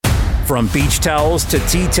From beach towels to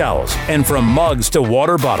tea towels, and from mugs to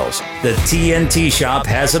water bottles, the TNT Shop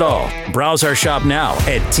has it all. Browse our shop now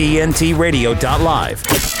at tntradio.live.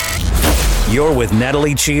 You're with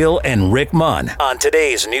Natalie, Cheale, and Rick Munn on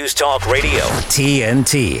today's News Talk Radio,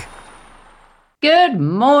 TNT. Good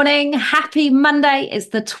morning. Happy Monday. It's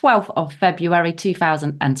the 12th of February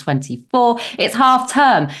 2024. It's half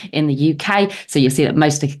term in the UK, so you see that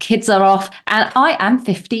most of the kids are off, and I am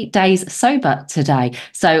 50 days sober today.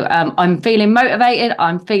 So I'm feeling motivated.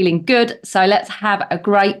 I'm feeling good. So let's have a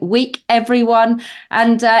great week, everyone.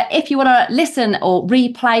 And if you want to listen or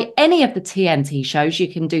replay any of the TNT shows,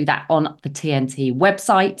 you can do that on the TNT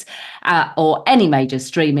website or any major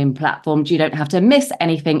streaming platforms. You don't have to miss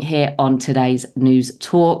anything here on today's News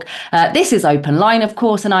Talk. This is Open Line, of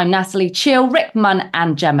course, and I'm Natalie. Cheale, Rick Munn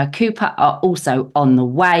and Gemma Cooper are also on the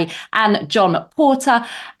way, and John Porter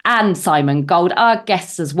and Simon Gold are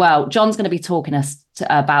guests as well. John's going to be talking us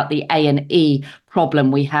about the A&E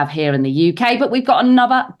problem we have here in the UK, but we've got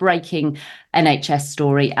another breaking NHS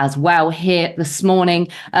story as well here this morning.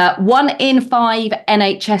 1 in 5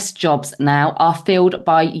 NHS jobs now are filled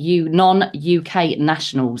by non-UK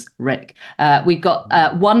nationals, Rick. We've got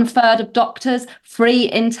 1/3 of doctors, 3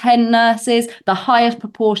 in 10 nurses, the highest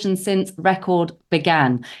proportion since record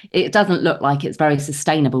began. It doesn't look like it's very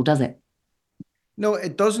sustainable, does it? No,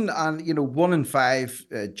 it doesn't. And, 1 in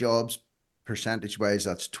 5 jobs, percentage-wise,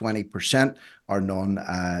 that's 20% are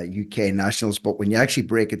non-UK nationals. But when you actually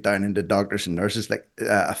break it down into doctors and nurses, like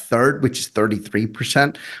a third, which is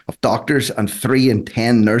 33% of doctors, and 3 in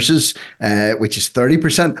 10 nurses, which is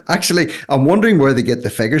 30%. Actually, I'm wondering where they get the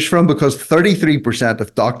figures from, because 33%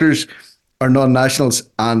 of doctors are non-nationals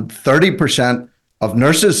and 30% of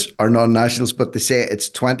nurses are non-nationals, but they say it's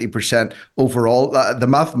 20% overall. The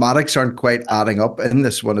mathematics aren't quite adding up in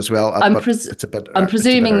this one as well. I'm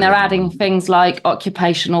presuming they're adding things like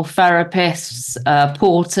occupational therapists,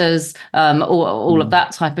 porters, all of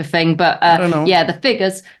that type of thing. But I don't know. Yeah, the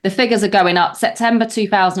figures are going up. September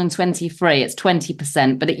 2023, it's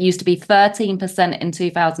 20%, but it used to be 13% in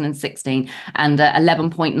 2016 and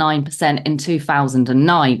 11.9% in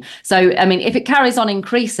 2009. So, I mean, if it carries on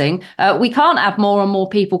increasing, we can't have more and more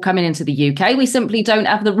people coming into the UK. We simply don't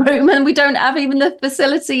have the room, and we don't have even the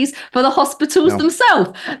facilities for the hospitals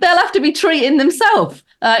themselves. They'll have to be treating themselves.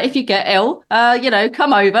 If you get ill,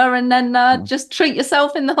 come over and then just treat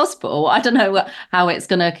yourself in the hospital. I don't know how it's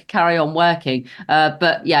going to carry on working.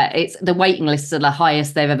 But yeah, it's the waiting lists are the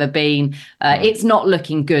highest they've ever been. It's not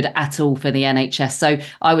looking good at all for the NHS. So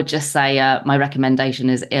I would just say my recommendation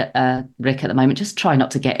is, Rick, at the moment, just try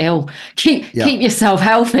not to get ill. Keep yourself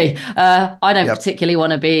healthy. I don't particularly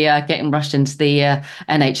want to be getting rushed into the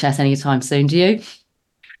NHS anytime soon. Do you?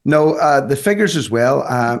 No, the figures as well.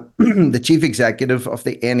 The chief executive of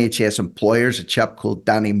the NHS employers, a chap called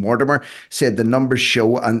Danny Mortimer, said the numbers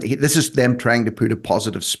show, and this is them trying to put a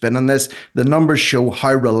positive spin on this, the numbers show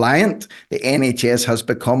how reliant the NHS has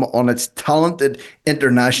become on its talented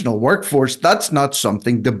international workforce. That's not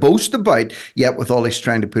something to boast about, yet with all he's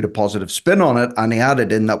trying to put a positive spin on it. And he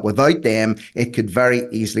added in that without them, it could very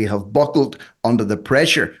easily have buckled under the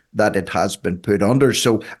pressure that it has been put under.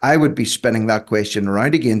 So I would be spinning that question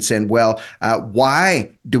around again, saying, well,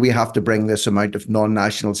 why do we have to bring this amount of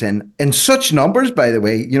non-nationals in such numbers, by the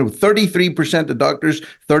way? 33% of doctors,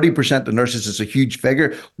 30% of nurses is a huge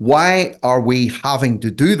figure. Why are we having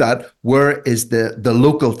to do that? Where is the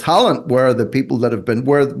local talent? Where are the people that have been,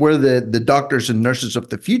 where the doctors and nurses of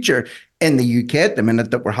the future in the UK at the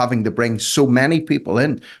minute, that we're having to bring so many people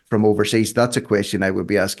in from overseas? That's a question I would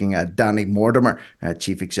be asking Danny Mortimer,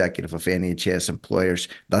 Chief Executive of NHS Employers.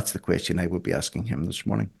 That's the question I would be asking him this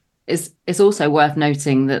morning. It's also worth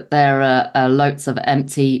noting that there are loads of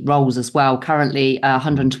empty roles as well. Currently,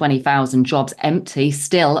 120,000 jobs empty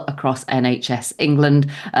still across NHS England.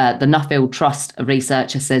 The Nuffield Trust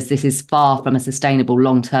researcher says this is far from a sustainable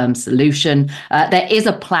long-term solution. There is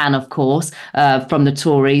a plan, of course, from the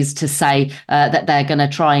Tories to say that they're going to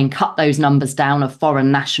try and cut those numbers down of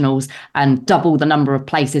foreign nationals and double the number of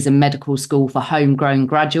places in medical school for homegrown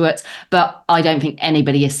graduates. But I don't think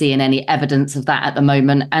anybody is seeing any evidence of that at the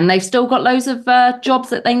moment. And they've still got loads of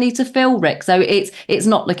jobs that they need to fill, Rick. So it's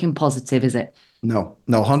not looking positive, is it? No,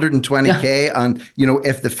 120k. And,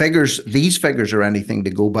 if these figures are anything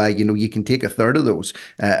to go by, you can take a third of those,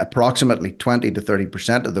 approximately 20 to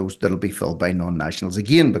 30% of those that'll be filled by non-nationals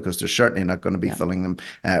again, because they're certainly not going to be filling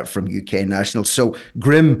them from UK nationals. So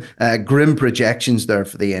grim projections there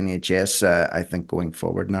for the NHS, I think, going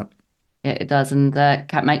forward, Nat. It does. And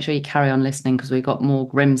make sure you carry on listening because we've got more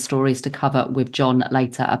grim stories to cover with John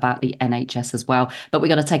later about the NHS as well. But we're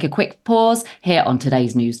going to take a quick pause here on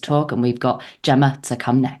today's News Talk, and we've got Gemma to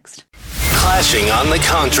come next. Clashing on the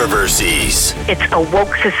controversies. It's a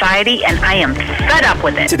woke society, and I am fed up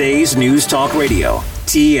with it. Today's News Talk Radio,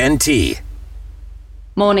 TNT.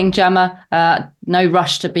 Morning, Gemma. No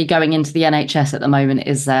rush to be going into the NHS at the moment,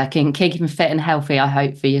 is there? Keeping fit and healthy, I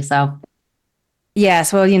hope, for yourself.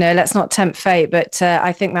 Yes, well, let's not tempt fate, but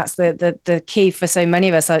I think that's the key for so many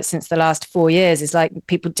of us since the last 4 years is like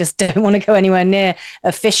people just don't want to go anywhere near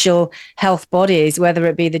official health bodies, whether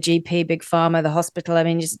it be the GP, big pharma, the hospital. I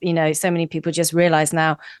mean, just, so many people just realize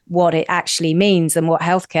now what it actually means and what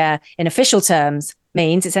healthcare in official terms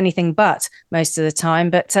means. It's anything but most of the time.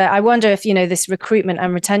 But I wonder if, this recruitment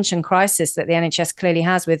and retention crisis that the NHS clearly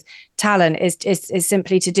has with talent is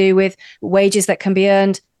simply to do with wages that can be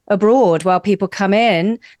earned abroad while people come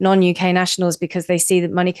in, non-UK nationals, because they see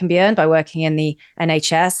that money can be earned by working in the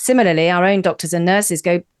NHS. Similarly, our own doctors and nurses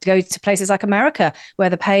go to places like America where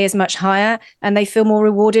the pay is much higher and they feel more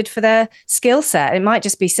rewarded for their skill set. It might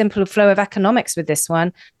just be simple flow of economics with this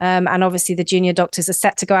one. And obviously the junior doctors are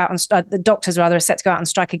set to go out and the doctors rather are set to go out and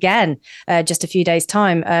strike again just a few days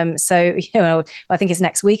time. So, I think it's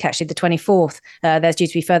next week, actually, the 24th, there's due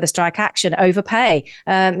to be further strike action over pay.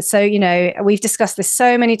 So, we've discussed this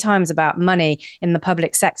so many times about money in the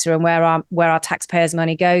public sector and where our taxpayers'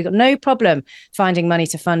 money go. No problem finding money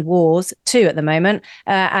to fund wars too at the moment.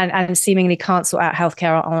 And seemingly can't sort out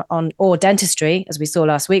healthcare on or dentistry, as we saw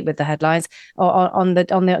last week with the headlines, or on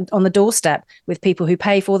the doorstep with people who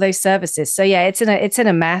pay for those services. So yeah, it's in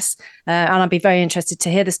a mess, and I'd be very interested to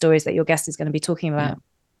hear the stories that your guest is going to be talking about.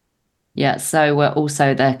 Yeah, so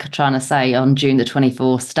also they're trying to say on June the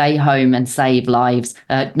 24th, stay home and save lives.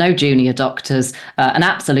 No junior doctors, an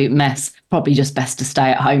absolute mess. Probably just best to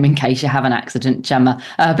stay at home in case you have an accident, Gemma.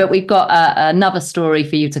 But we've got another story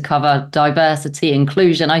for you to cover, diversity,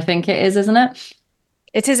 inclusion, I think it is, isn't it?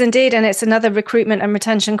 It is indeed, and it's another recruitment and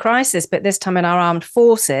retention crisis, but this time in our armed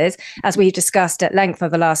forces, as we've discussed at length over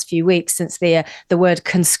the last few weeks since the word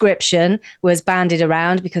conscription was bandied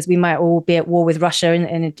around because we might all be at war with Russia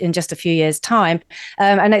in just a few years' time.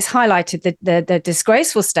 And it's highlighted the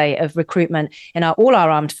disgraceful state of recruitment in all our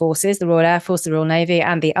armed forces, the Royal Air Force, the Royal Navy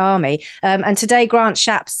and the Army. And today, Grant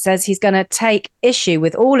Shapps says he's going to take issue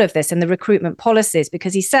with all of this and the recruitment policies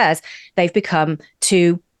because he says they've become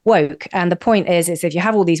too woke. And the point is if you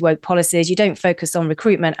have all these woke policies, you don't focus on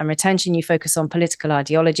recruitment and retention, you focus on political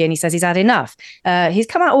ideology. And he says he's had enough. He's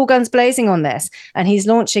come out all guns blazing on this, and he's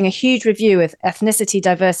launching a huge review of ethnicity,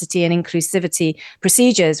 diversity and inclusivity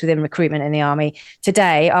procedures within recruitment in the Army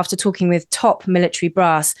today, after talking with top military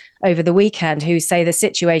brass over the weekend, who say the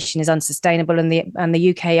situation is unsustainable and the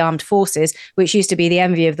UK armed forces, which used to be the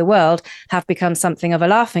envy of the world, have become something of a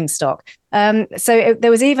laughingstock. There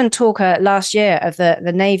was even talk last year of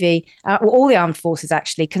the Navy, all the armed forces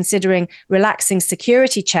actually, considering relaxing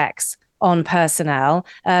security checks on personnel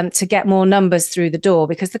to get more numbers through the door,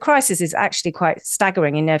 because the crisis is actually quite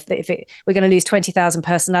staggering. We're going to lose 20,000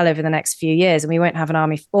 personnel over the next few years, and we won't have an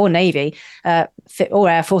Army or Navy or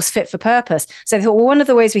Air Force fit for purpose. So they thought, well, one of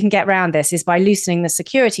the ways we can get around this is by loosening the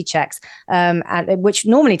security checks, which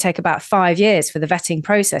normally take about 5 years for the vetting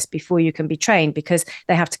process before you can be trained, because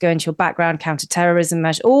they have to go into your background, counter-terrorism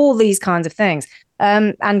measures, all these kinds of things.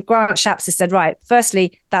 And Grant Shapps has said, right,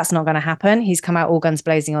 firstly, that's not going to happen. He's come out all guns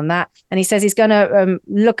blazing on that. And he says he's going to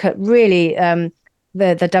look at really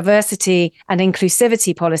the diversity and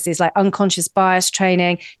inclusivity policies like unconscious bias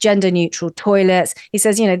training, gender neutral toilets. He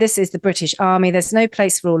says, this is the British Army. There's no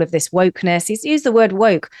place for all of this wokeness. He's used the word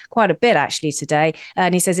woke quite a bit actually today.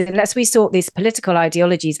 And he says, unless we sort these political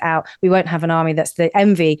ideologies out, we won't have an army that's the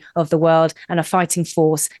envy of the world and a fighting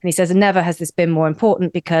force. And he says, never has this been more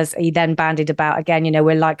important, because he then bandied about again,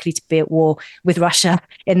 we're likely to be at war with Russia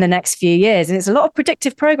in the next few years. And it's a lot of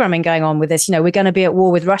predictive programming going on with this. We're going to be at war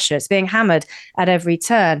with Russia. It's being hammered at every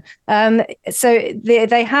turn. So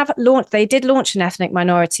they did launch an ethnic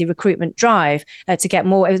minority recruitment drive to get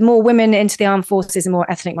more women into the armed forces and more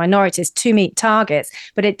ethnic minorities to meet targets,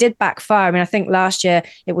 but it did backfire. I mean, I think last year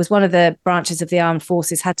it was one of the branches of the armed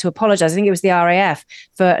forces had to apologize. I think it was the RAF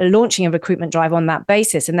for launching a recruitment drive on that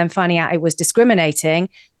basis and then finding out it was discriminating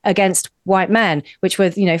against white men, which were,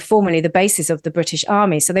 formerly the basis of the British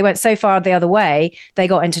Army. So they went so far the other way, they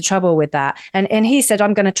got into trouble with that. And he said,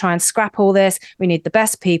 I'm going to try and scrap all this. We need the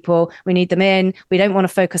best people. We need them in. We don't want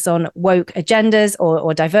to focus on woke agendas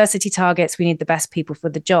or diversity targets. We need the best people for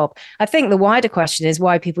the job. I think the wider question is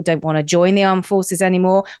why people don't want to join the armed forces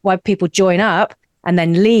anymore, why people join up and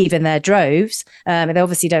then leave in their droves. They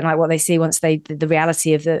obviously don't like what they see once the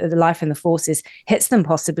reality of the life in the forces hits them,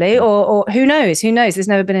 possibly, or who knows? There's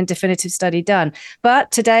never been a definitive study done.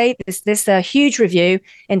 But today, this huge review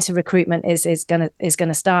into recruitment is going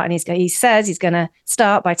to start, and he says he's going to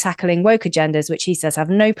start by tackling woke agendas, which he says have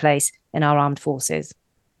no place in our armed forces.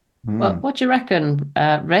 Well, what do you reckon,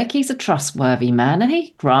 Rick? He's a trustworthy man, isn't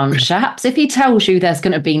he? Grant Shapps. If he tells you there's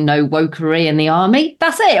going to be no wokery in the army,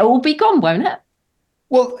 that's it. It'll be gone, won't it?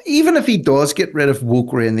 Well, even if he does get rid of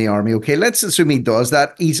wokery in the army, okay, let's assume he does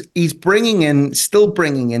that. He's still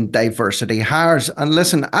bringing in diversity hires. And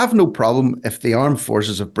listen, I have no problem if the armed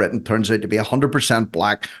forces of Britain turns out to be 100%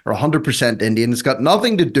 black or 100% Indian. It's got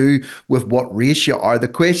nothing to do with what race you are. The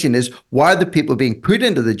question is, why are the people being put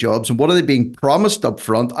into the jobs, and what are they being promised up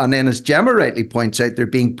front? And then, as Gemma rightly points out, they're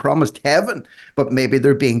being promised heaven, but maybe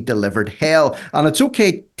they're being delivered hell. And it's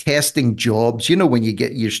okay testing jobs. You know, when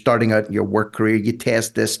you're starting out in your work career, you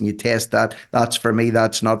test this and you test that. That's for me,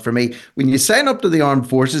 that's not for me. When you sign up to the armed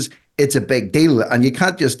forces, it's a big deal. And you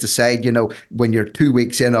can't just decide, when you're 2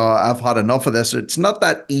 weeks in, oh, I've had enough of this. It's not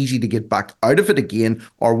that easy to get back out of it again.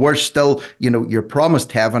 Or worse still, you're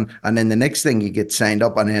promised heaven, and then the next thing you get signed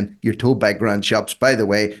up, and then you're told by Grant Shapps, by the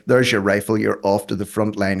way, there's your rifle, you're off to the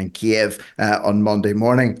front line in Kiev on Monday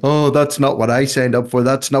morning. Oh, that's not what I signed up for.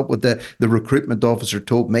 That's not what the recruitment officer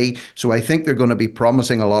told me. So I think they're going to be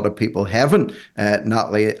promising a lot of people heaven,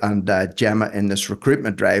 Natalie and Gemma, in this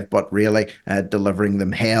recruitment drive, but really delivering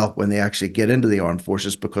them hell when they actually get into the armed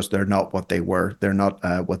forces, because they're not what they were. They're not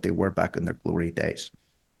what they were back in their glory days.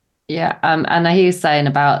 Yeah, and he was saying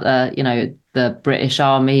about the British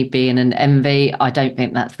Army being an envy. I don't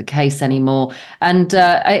think that's the case anymore. And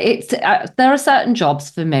there are certain jobs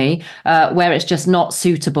for me where it's just not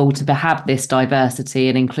suitable to have this diversity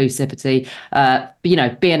and inclusivity.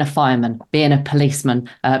 Being a fireman, being a policeman,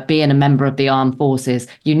 being a member of the armed forces,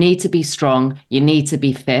 you need to be strong, you need to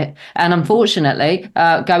be fit. And unfortunately,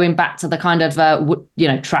 going back to the kind of,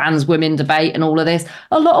 trans women debate and all of this,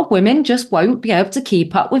 a lot of women just won't be able to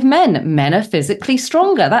keep up with men. Men are physically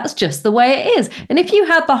stronger. That's just the way it is. And if you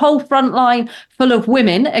had the whole front line full of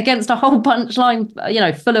women against a whole bunch line,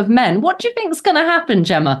 full of men, what do you think is going to happen,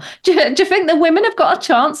 Gemma? Do you think the women have got a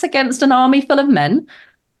chance against an army full of men?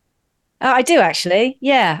 I do, actually.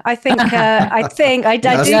 Yeah, I think I do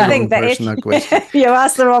think that if you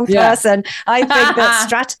asked the wrong person, I think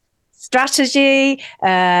that strategy,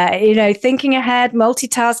 thinking ahead,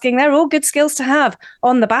 multitasking, they're all good skills to have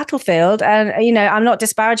on the battlefield. And, I'm not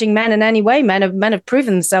disparaging men in any way. Men have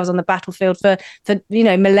proven themselves on the battlefield for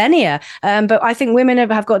millennia. But I think women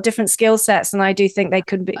have got different skill sets, and I do think they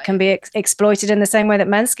can be exploited in the same way that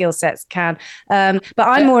men's skill sets can. But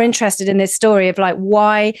I'm more interested in this story of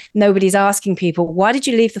why nobody's asking people, why did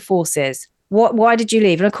you leave the forces? Why did you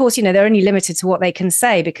leave? And of course, they're only limited to what they can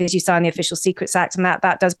say because you sign the Official Secrets Act, and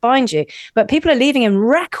that does bind you. But people are leaving in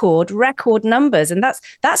record numbers. And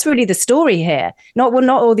that's really the story here. Not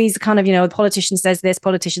all these kind of, the politician says this,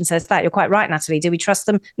 politician says that. You're quite right, Natalie. Do we trust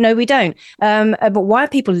them? No, we don't. But why are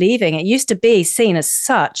people leaving? It used to be seen as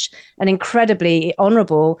such an incredibly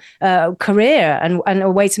honourable career and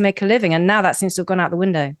a way to make a living. And now that seems to have gone out the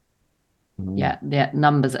window. Yeah,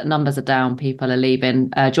 numbers are down. People are leaving.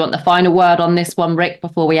 Do you want the final word on this one, Rick,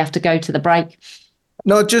 before we have to go to the break?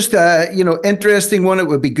 No, just, interesting one. It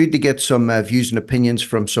would be good to get some views and opinions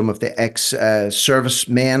from some of the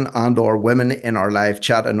ex-servicemen and or women in our live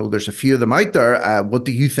chat. I know there's a few of them out there. What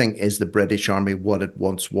do you think is the British Army what it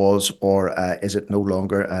once was, or is it no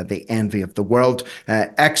longer the envy of the world?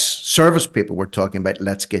 Ex-service people we're talking about.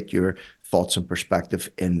 Let's get your thoughts and perspective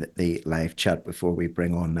in the live chat before we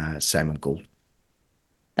bring on Simon Gold.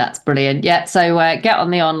 That's brilliant. Yeah, so get on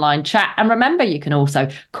the online chat. And remember, you can also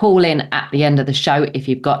call in at the end of the show if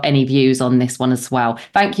you've got any views on this one as well.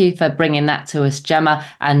 Thank you for bringing that to us, Gemma.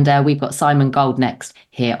 And we've got Simon Gold next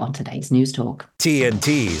here on today's News Talk.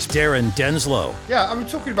 TNT's Darren Denslow. Yeah, I'm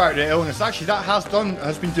talking about the illness. Actually, that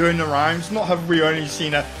has been doing the rounds. Not have we only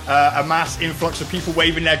seen a mass influx of people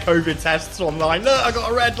waving their COVID tests online. Look, I got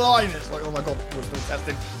a red line. It's like, oh my God, we're still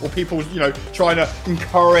testing. Or people, trying to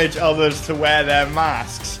encourage others to wear their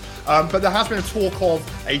masks. But there has been a talk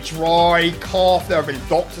of a dry cough. There have been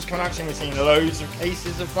doctors coming out saying we're seeing loads of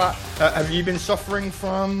cases of that. Have you been suffering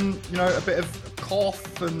from, a bit of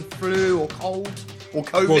cough and flu or cold or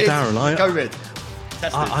COVID? Well, Darren, COVID.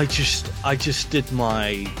 I just did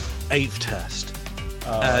my 8th test.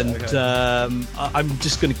 I'm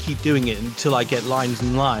just going to keep doing it until I get lines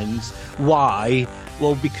and lines. Why?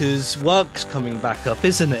 Well, because work's coming back up,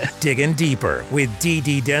 isn't it? Digging deeper with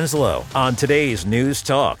DD Denslow on today's News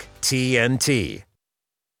Talk, TNT.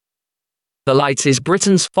 The Light is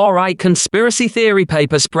Britain's far-right conspiracy theory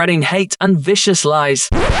paper spreading hate and vicious lies.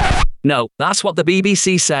 No, that's what the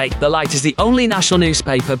BBC say. The Light is the only national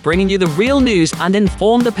newspaper bringing you the real news and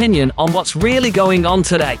informed opinion on what's really going on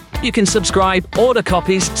today. You can subscribe, order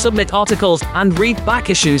copies, submit articles, and read back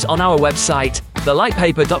issues on our website,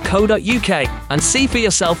 thelightpaper.co.uk, and see for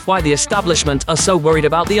yourself why the establishment are so worried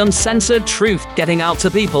about the uncensored truth getting out to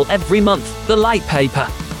people every month. The Light Paper.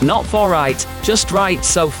 Not far right, just right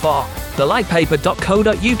so far.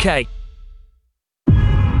 thelightpaper.co.uk.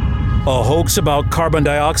 A hoax about carbon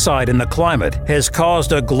dioxide in the climate has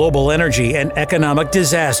caused a global energy and economic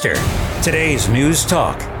disaster. Today's News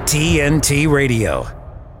Talk, TNT Radio.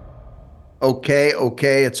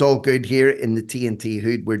 Okay, it's all good here in the TNT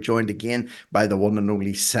Hood. We're joined again by the one and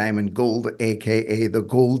only Simon Gold, aka the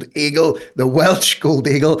Gold Eagle, the Welsh Gold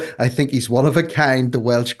Eagle. I think he's one of a kind, the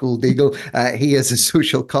Welsh Gold Eagle. He is a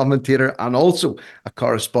social commentator and also a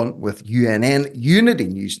correspondent with UNN, Unity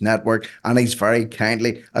News Network, and he's very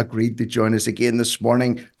kindly agreed to join us again this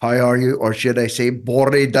morning. How are you? Or should I say,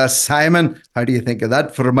 Bore da Simon? How do you think of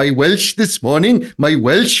that for my Welsh this morning? My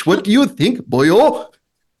Welsh, what do you think, boyo?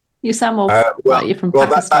 You sound more like you're from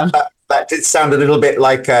Pakistan. That did sound a little bit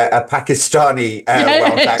like a Pakistani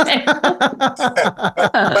Welsh accent.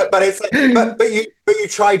 but you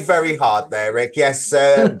tried very hard there, Rick. Yes,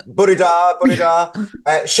 Burida,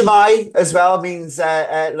 Shemai as well means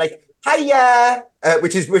like hiya,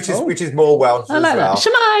 which is more Welsh I like as well.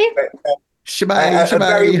 That.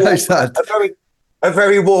 Shemai. A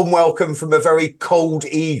very warm welcome from a very cold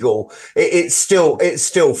eagle. It's still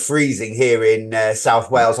freezing here in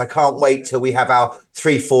South Wales. I can't wait till we have our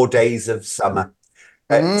 3-4 days of summer.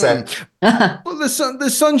 Well,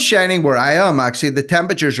 the sun's shining where I am, actually. The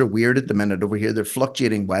temperatures are weird at the minute over here. They're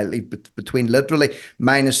fluctuating wildly between literally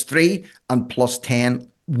 -3 and +10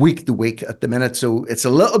 week to week at the minute. So it's a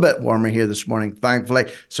little bit warmer here this morning, thankfully.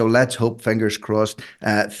 So let's hope, fingers crossed,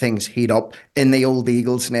 things heat up in the old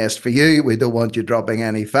eagle's nest for you. We don't want you dropping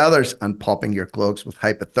any feathers and popping your clogs with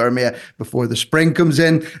hypothermia before the spring comes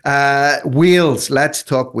in. Wales, let's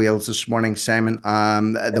talk Wales this morning, Simon.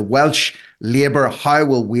 The Welsh Labour, how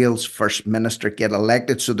will Wales First Minister get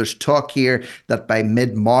elected? So there's talk here that by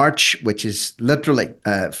mid-March, which is literally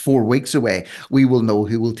 4 weeks away, we will know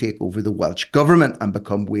who will take over the Welsh government and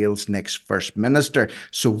become Wales' next First Minister.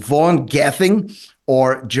 So Vaughan Gething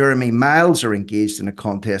or Jeremy Miles are engaged in a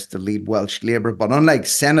contest to lead Welsh Labour. But unlike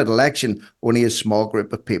Senate election, only a small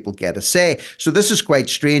group of people get a say. So this is quite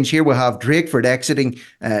strange. Here we have Drakeford exiting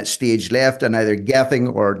stage left and either Gething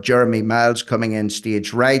or Jeremy Miles coming in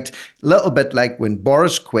stage right. A little bit like when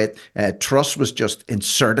Boris quit, Truss was just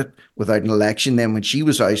inserted without an election. Then when she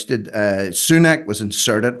was ousted, Sunak was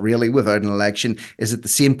inserted really without an election. Is it the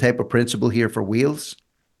same type of principle here for Wales?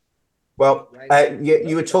 Well,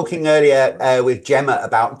 you were talking earlier with Gemma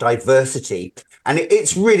about diversity, and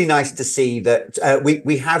it's really nice to see that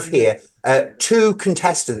we have here two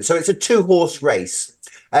contestants. So it's a two-horse race.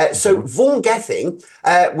 So Vaughan Gething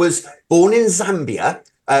was born in Zambia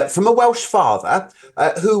from a Welsh father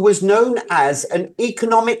who was known as an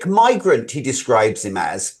economic migrant, he describes him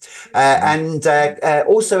as. And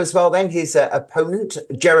also as well then his opponent,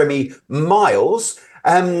 Jeremy Miles,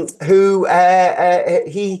 who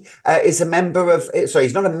he is a member of, sorry,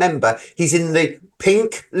 he's not a member, he's in the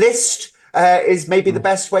pink list, is maybe the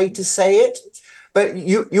best way to say it. But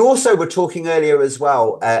you also were talking earlier as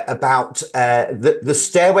well about the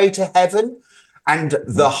stairway to heaven and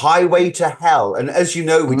the highway to hell. And as you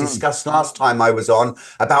know, we discussed last time I was on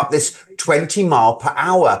about this 20 mile per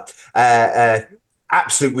hour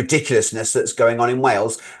absolute ridiculousness that's going on in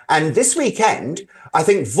Wales. And this weekend, I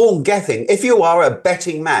think Vaughan Gething, if you are a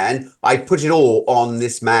betting man, I'd put it all on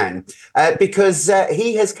this man because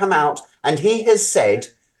he has come out and he has said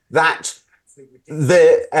that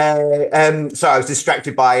sorry, I was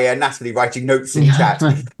distracted by Natalie writing notes in chat.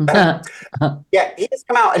 Yeah, he has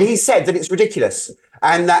come out and he said that it's ridiculous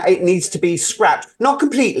and that it needs to be scrapped. Not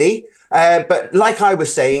completely, but like I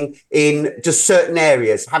was saying, in just certain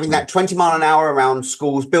areas, having that 20 mile an hour around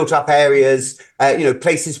schools, built up areas,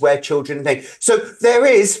 places where children think. So there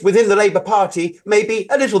is within the Labour Party maybe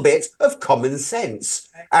a little bit of common sense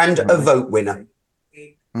and a vote winner.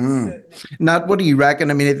 Nat, what do you reckon?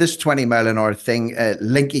 I mean, this 20 mile an hour thing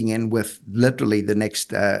linking in with literally the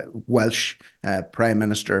next Welsh Prime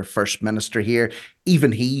Minister, First Minister here,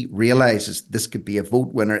 even he realises this could be a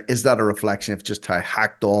vote winner. Is that a reflection of just how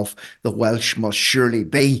hacked off the Welsh must surely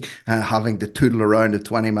be, having to tootle around at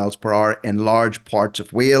 20 miles per hour in large parts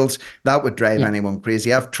of Wales? That would drive anyone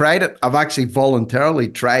crazy. I've tried it. I've actually voluntarily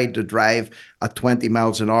tried to drive at 20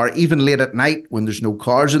 miles an hour, even late at night when there's no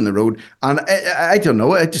cars in the road. And I don't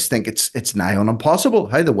know. I just think it's nigh on impossible.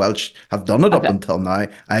 How the Welsh have done it up until now,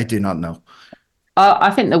 I do not know.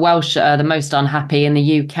 I think the Welsh are the most unhappy in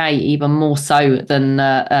the UK, even more so than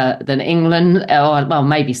England, or well,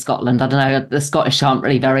 maybe Scotland. I don't know. The Scottish aren't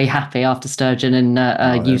really very happy after Sturgeon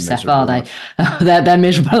and Youssef, are they? They're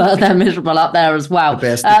miserable. They're miserable up there as well.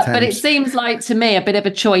 But it seems like to me a bit of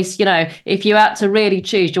a choice. You know, if you had to really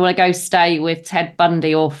choose, do you want to go stay with Ted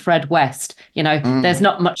Bundy or Fred West? You know, there's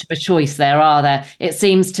not much of a choice there, are there? It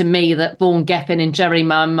seems to me that Vaughan Geffin and Jerry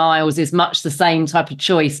Miles is much the same type of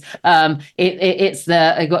choice. It's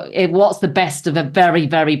what's the best of a very,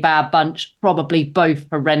 very bad bunch, probably both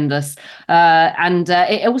horrendous. And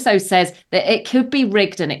it also says that it could be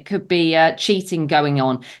rigged and it could be cheating going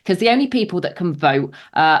on, because the only people that can vote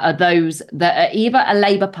are those that are either a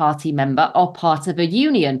Labour Party member or part of a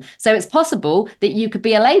union. So it's possible that you could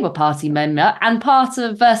be a Labour Party member and part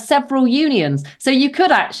of several unions. So you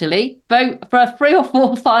could actually vote for 3 or 4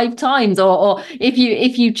 or 5 times, or if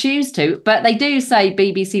you choose to. But they do say,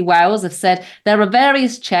 BBC Wales have said, there are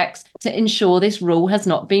various checks to ensure this rule has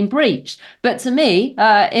not been breached. But to me,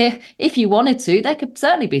 if you wanted to, there could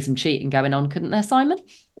certainly be some cheating going on, couldn't there, Simon?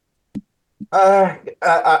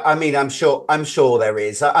 I mean, I'm sure there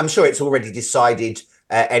is. I'm sure it's already decided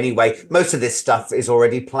anyway. Most of this stuff is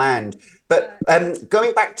already planned. But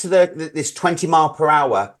going back to this 20 mile per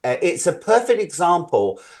hour, it's a perfect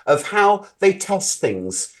example of how they test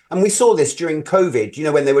things. And we saw this during COVID, you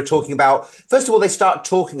know, when they were talking about, first of all, they start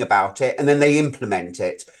talking about it and then they implement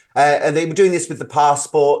it. And they were doing this with the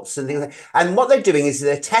passports and things. And what they're doing is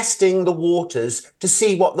they're testing the waters to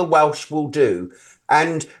see what the Welsh will do.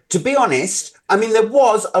 And to be honest, I mean, there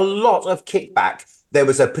was a lot of kickback. There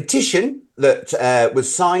was a petition that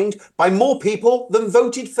was signed by more people than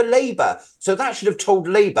voted for Labour. So that should have told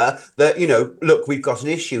Labour that, you know, look, we've got an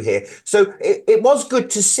issue here. So it was good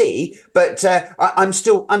to see, but I'm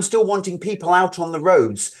still wanting people out on the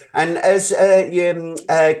roads. And as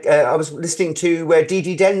I was listening to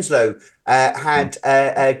Dee Denslow had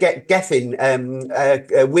Geffin,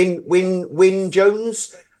 Wyn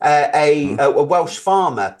Jones, a Welsh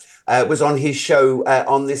farmer, was on his show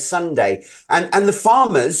on this Sunday, and the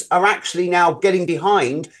farmers are actually now getting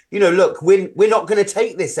behind, you know, look, we're not going to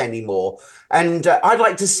take this anymore. And I'd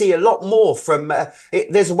like to see a lot more from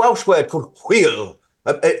there's a Welsh word called wheel.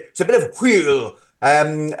 It's a bit of wheel.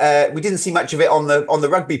 We didn't see much of it on the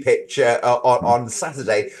rugby pitch on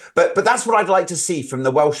Saturday, but that's what I'd like to see from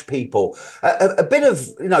the Welsh people. A bit of,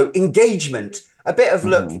 you know, engagement. A bit of,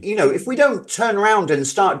 look, you know, if we don't turn around and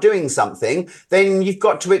start doing something, then you've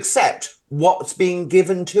got to accept what's being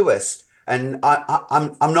given to us. And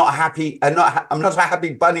I'm not a happy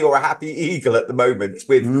bunny or a happy eagle at the moment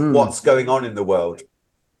with what's going on in the world.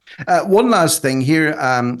 One last thing here,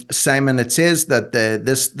 Simon. It says that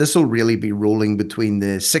this will really be rolling between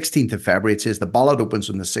the 16th of February. It says the ballot opens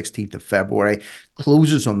on the 16th of February,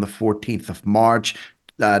 closes on the 14th of March.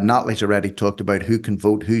 Natalie's already talked about who can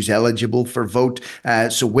vote, who's eligible for vote.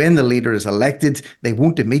 So when the leader is elected, they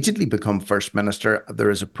won't immediately become First Minister.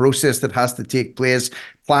 There is a process that has to take place.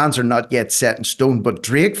 Plans are not yet set in stone, but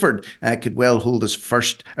Drakeford could well hold his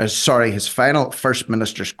final First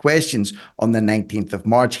Minister's questions on the 19th of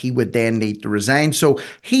March. He would then need to resign. So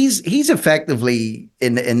he's effectively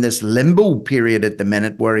in this limbo period at the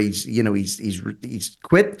minute where he's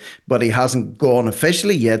quit, but he hasn't gone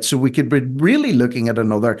officially yet. So we could be really looking at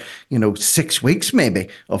another 6 weeks maybe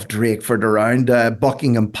of Drakeford around.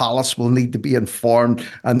 Buckingham Palace will need to be informed,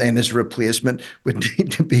 and then his replacement would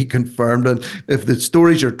need to be confirmed. And if the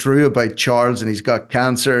stories are true about Charles and he's got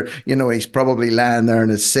cancer, he's probably lying there in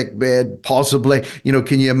his sick bed, possibly.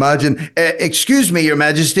 Can you imagine? Excuse me, Your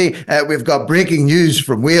Majesty, we've got breaking news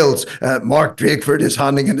from Wales. Mark Drakeford is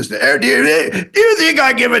handing in his... Do you think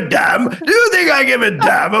I give a damn? Do you think I give a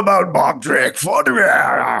damn about Mark Drakeford?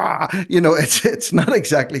 It's not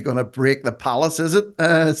exactly going to break the palace, is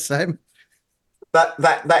it, Sam?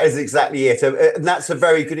 That is exactly it. And that's a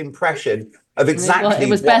very good impression of exactly... It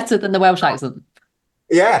was better than the Welsh accent.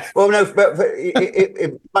 Yeah, well, no, but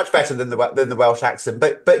it much better than the Welsh accent.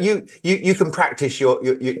 But you can practice your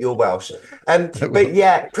Welsh. But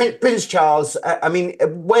yeah, Prince Charles. I mean,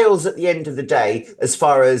 Wales at the end of the day, as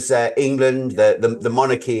far as England, the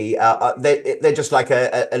monarchy, they're just like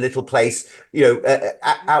a little place,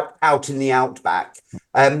 out in the outback.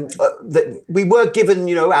 We were given,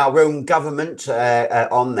 our own government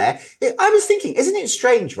on there. I was thinking, isn't it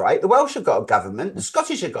strange, right? The Welsh have got a government, the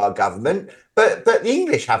Scottish have got a government, but the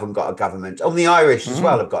English haven't got a government. And the Irish as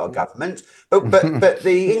well have got a government, but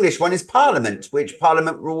the English one is Parliament, which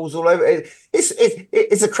Parliament rules all over.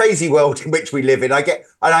 It's a crazy world in which we live in.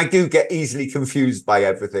 I do get easily confused by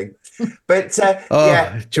everything. But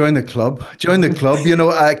yeah, join the club. Confusion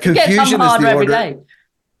is the order.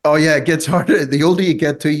 Oh, yeah, it gets harder. The older you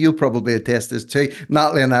get too, you'll probably attest this too.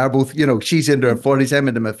 Natalie and I are both, she's into her 40s, I'm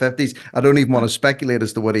into my 50s. I don't even want to speculate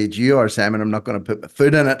as to what age you are, Simon. I'm not going to put my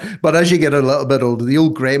foot in it. But as you get a little bit older, the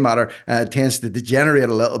old grey matter tends to degenerate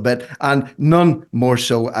a little bit. And none more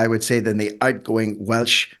so, I would say, than the outgoing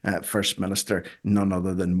Welsh First Minister, none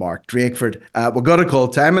other than Mark Drakeford. We've got to call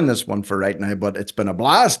time on this one for right now, but it's been a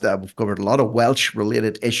blast. We've covered a lot of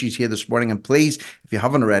Welsh-related issues here this morning. And please, if you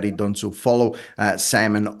haven't already done so, follow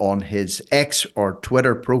Simon on his X or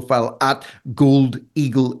Twitter profile at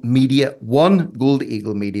GoldEagle Media 1,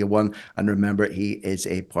 GoldEagle Media 1. And remember, he is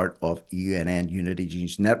a part of UNN, Unity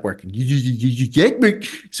News Network.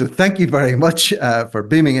 So thank you very much for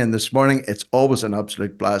beaming in this morning. It's always an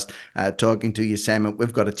absolute blast talking to you, Simon.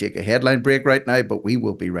 We've got to take a headline break right now, but we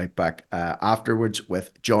will be right back afterwards with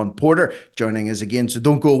John Porter joining us again. So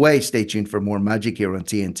don't go away. Stay tuned for more magic here on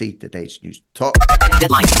TNT, today's News Talk.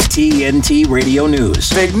 Headline TNT Radio News.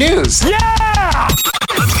 Big news. Yeah! Let's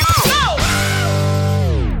go!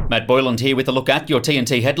 Matt Boyland here with a look at your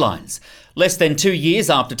TNT headlines. Less than 2 years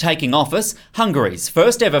after taking office, Hungary's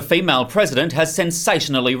first ever female president has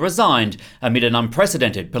sensationally resigned amid an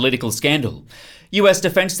unprecedented political scandal. US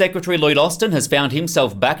Defence Secretary Lloyd Austin has found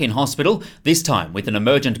himself back in hospital, this time with an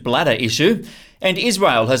emergent bladder issue. And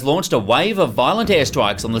Israel has launched a wave of violent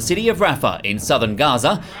airstrikes on the city of Rafah in southern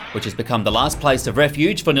Gaza, which has become the last place of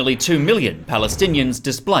refuge for nearly 2 million Palestinians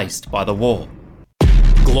displaced by the war.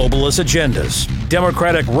 Globalist agendas,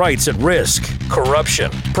 democratic rights at risk,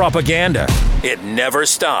 corruption, propaganda. It never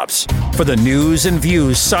stops. For the news and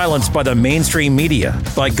views silenced by the mainstream media,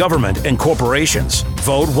 by government and corporations,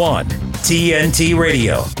 vote 1. TNT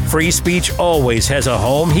Radio. Free speech always has a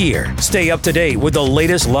home here. Stay up to date with the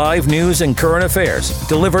latest live news and current affairs,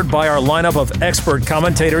 delivered by our lineup of expert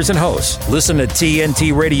commentators and hosts. Listen to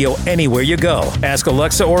TNT Radio anywhere you go. Ask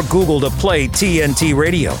Alexa or Google to play TNT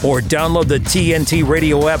Radio, or download the TNT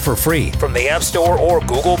Radio app for free from the App Store or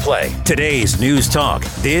Google Play. Today's News Talk.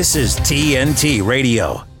 This is TNT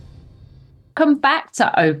Radio. Welcome back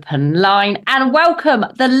to Open Line and welcome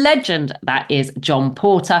the legend that is John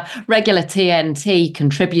Porter, regular TNT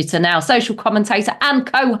contributor now, social commentator and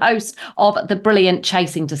co-host of the brilliant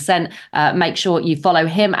Chasing Dissent. Make sure you follow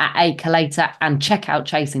him at A Collator and check out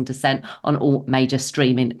Chasing Dissent on all major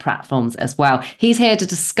streaming platforms as well. He's here to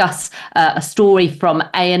discuss a story from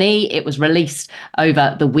A&E. It was released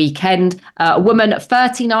over the weekend. A woman,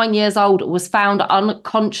 39 years old, was found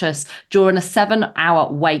unconscious during a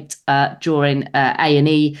 7-hour wait during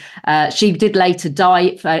A&E. She did later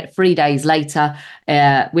die 3 days later,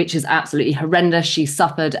 which is absolutely horrendous. She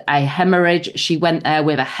suffered a hemorrhage. She went there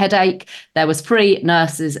with a headache. There was 3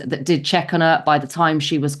 nurses that did check on her. By the time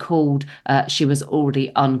she was called, she was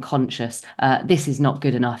already unconscious. This is not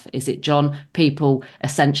good enough, is it, John? People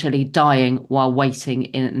essentially dying while waiting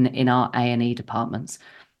in our A&E departments.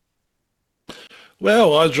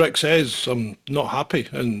 Well, as Rick says, I'm not happy,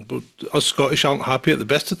 and us Scottish aren't happy at the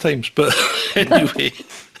best of times. But anyway,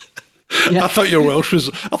 yeah. I thought your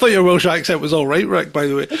Welsh accent was all right, Rick. By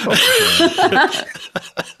the way.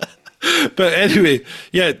 But anyway,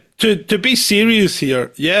 yeah. To be serious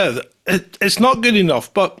here, yeah, it's not good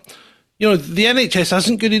enough. But the NHS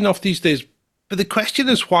isn't good enough these days. But the question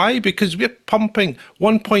is why? Because we're pumping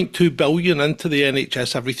 1.2 billion into the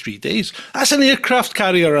NHS every 3 days. That's an aircraft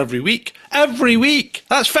carrier every week. Every week.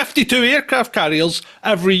 That's 52 aircraft carriers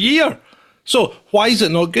every year. So why is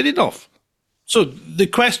it not good enough? So the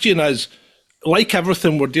question is, like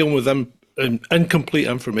everything, we're dealing with incomplete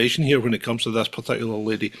information here when it comes to this particular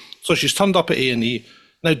lady. So she's turned up at A&E.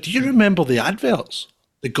 Now, do you remember the adverts?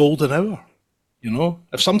 The golden hour.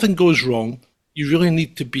 If something goes wrong, you really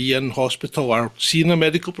need to be in hospital or seeing a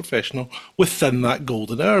medical professional within that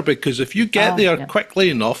golden hour, because if you get there quickly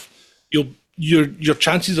enough, your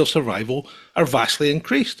chances of survival are vastly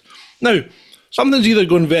increased. Now, something's either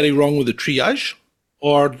going very wrong with the triage,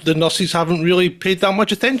 or the nurses haven't really paid that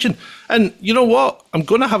much attention. And you know what? I'm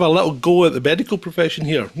going to have a little go at the medical profession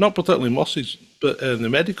here, not particularly nurses, but the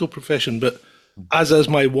medical profession. But as is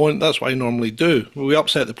my wont, that's what I normally do. We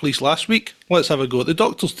upset the police last week. Let's have a go at the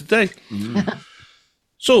doctors today.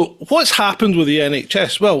 So what's happened with the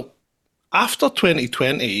NHS? Well, after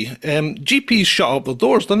 2020, GPs shut up their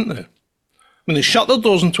doors, didn't they? When they shut their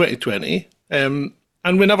doors in 2020, and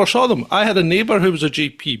we never saw them. I had a neighbour who was a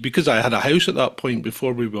GP because I had a house at that point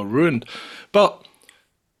before we were ruined. But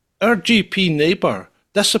our GP neighbour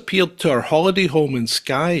disappeared to her holiday home in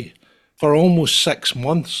Skye for almost 6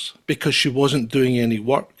 months because she wasn't doing any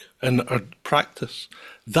work in her practice.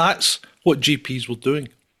 That's what GPs were doing.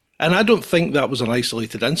 And I don't think that was an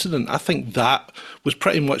isolated incident. I think that was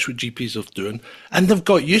pretty much what GPs are doing. And they've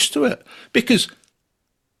got used to it. Because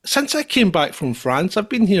since I came back from France, I've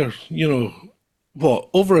been here,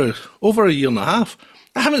 over a year and a half.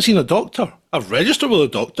 I haven't seen a doctor. I've registered with a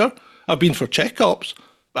doctor. I've been for checkups.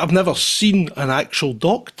 But I've never seen an actual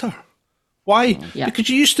doctor. Why? Yeah. Because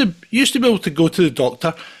you used to be able to go to the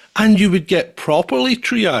doctor and you would get properly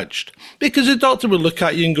triaged. Because the doctor would look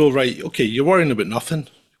at you and go, right, okay, you're worrying about nothing.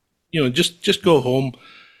 Just go home,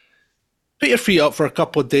 put your feet up for a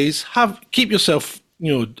couple of days, keep yourself,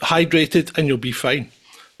 hydrated, and you'll be fine.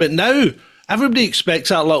 But now everybody expects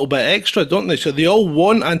that little bit extra, don't they? So they all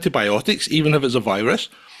want antibiotics, even if it's a virus.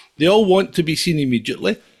 They all want to be seen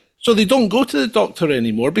immediately. So they don't go to the doctor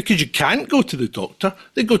anymore because you can't go to the doctor.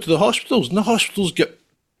 They go to the hospitals, and the hospitals get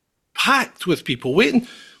packed with people waiting.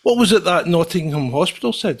 What was it that Nottingham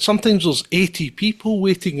Hospital said? Sometimes there's 80 people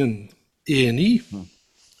waiting in A&E.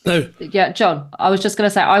 No. Yeah, John, I was just going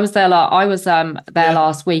to say, I was there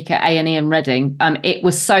last week at A&E in Reading. It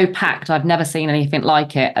was so packed. I've never seen anything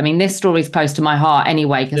like it. I mean, this story's close to my heart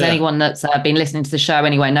anyway, because anyone that's been listening to the show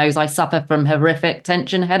anyway knows I suffer from horrific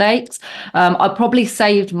tension headaches. I probably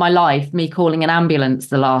saved my life, me calling an ambulance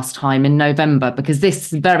the last time in November, because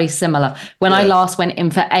this is very similar. When I last went in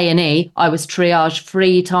for A&E, I was triaged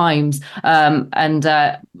 3 times.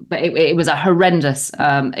 But it was a horrendous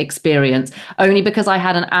experience, only because I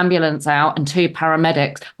had an ambulance out and 2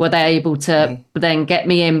 paramedics were they able to then get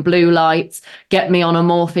me in blue lights, get me on a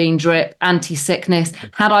morphine drip, anti-sickness.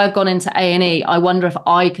 Had I gone into A&E, I wonder if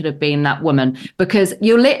I could have been that woman, because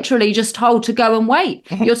you're literally just told to go and wait.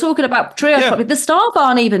 You're talking about triage, but the staff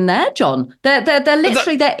aren't even there, John. They're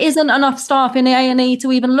literally, there isn't enough staff in A&E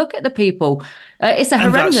to even look at the people. It's a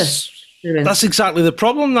horrendous. That's exactly the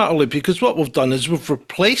problem, Natalie, because what we've done is we've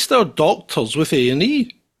replaced our doctors with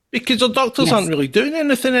A&E, because our doctors aren't really doing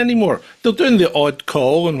anything anymore. They're doing the odd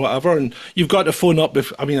call and whatever, and you've got to phone up.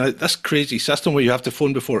 This crazy system where you have to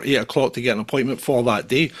phone before 8 o'clock to get an appointment for that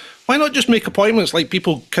day. Why not just make appointments like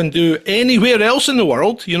people can do anywhere else in the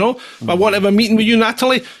world, If I want to have a meeting with you,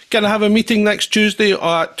 Natalie, can I have a meeting next Tuesday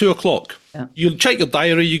at 2 o'clock? Yeah. You check your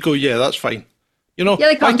diary, you go, yeah, that's fine. They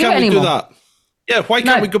can't why can't we do that? Yeah, why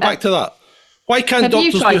can't we go back to that? Why can't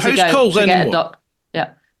doctors do house calls anymore?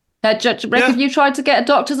 Have you tried to get a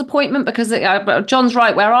doctor's appointment? Because John's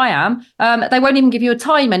right, where I am, they won't even give you a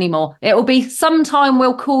time anymore. It will be sometime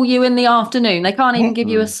we'll call you in the afternoon. They can't even give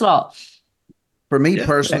you a slot. For me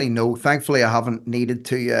personally, no. Thankfully, I haven't needed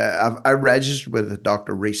to. I registered with a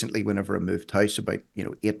doctor recently whenever I moved house about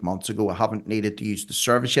 8 months ago. I haven't needed to use the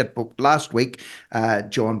service yet. But last week,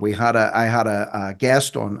 John, I had a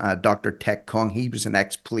guest on, Dr. Tek Kong. He was an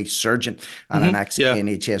ex-police surgeon and an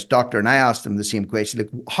ex-NHS doctor. And I asked him the same question, like,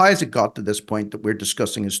 how has it got to this point that we're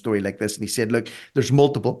discussing a story like this? And he said, look, there's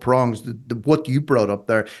multiple prongs. What you brought up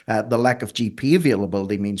there, the lack of GP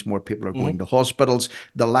availability means more people are going to hospitals.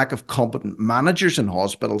 The lack of competent managers in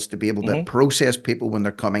hospitals to be able to process people when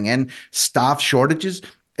they're coming in. Staff shortages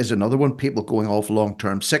is another one. People going off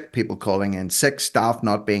long-term sick, people calling in sick, staff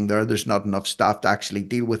not being there. There's not enough staff to actually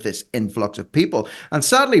deal with this influx of people. And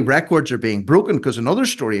sadly, records are being broken, because another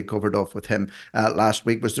story I covered off with him last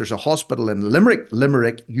week was there's a hospital in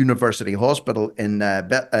Limerick University Hospital in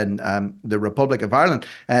the Republic of Ireland.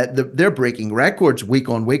 They're breaking records week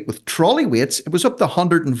on week with trolley waits. It was up to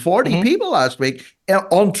 140 people last week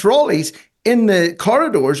on trolleys in the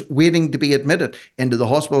corridors waiting to be admitted into the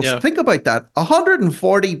hospitals. Yeah. Think about that.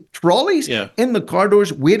 140 trolleys in the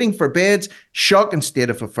corridors waiting for beds. Shocking state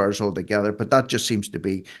of affairs altogether. But that just seems to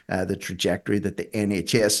be the trajectory that the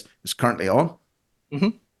NHS is currently on.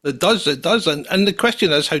 It does. And the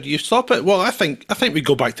question is, how do you stop it? Well, I think we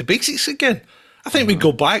go back to basics again. I think we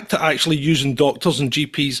go back to actually using doctors and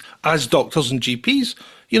GPs as doctors and GPs.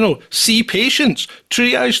 See patients,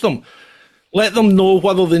 triage them. Let them know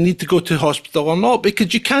whether they need to go to hospital or not,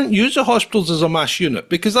 because you can't use the hospitals as a mass unit,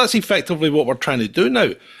 because that's effectively what we're trying to do now.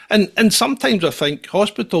 And sometimes I think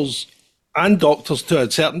hospitals and doctors to a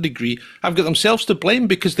certain degree have got themselves to blame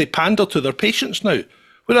because they pander to their patients now.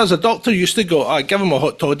 Whereas a doctor used to go, give them a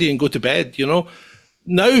hot toddy and go to bed,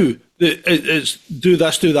 Now it's do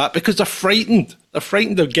this, do that, because they're frightened. They're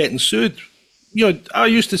frightened of getting sued. I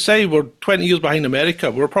used to say we're 20 years behind America.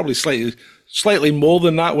 We're probably slightly more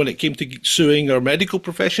than that when it came to suing our medical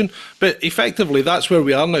profession. But effectively, that's where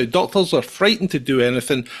we are now. Doctors are frightened to do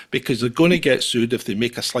anything because they're going to get sued if they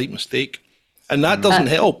make a slight mistake. And that doesn't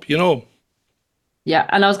help, Yeah,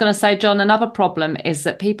 and I was going to say, John, another problem is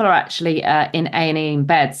that people are actually in A&E in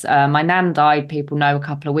beds. My nan died, people know, a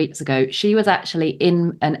couple of weeks ago. She was actually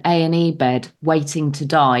in an A&E bed waiting to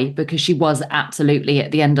die because she was absolutely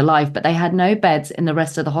at the end of life, but they had no beds in the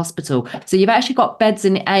rest of the hospital. So you've actually got beds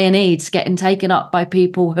in A&E getting taken up by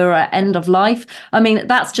people who are at end of life. I mean,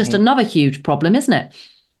 that's just another huge problem, isn't it?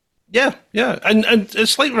 Yeah. And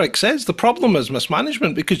it's like Rick says, the problem is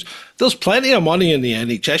mismanagement because there's plenty of money in the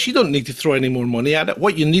NHS. You don't need to throw any more money at it.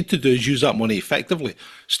 What you need to do is use that money effectively.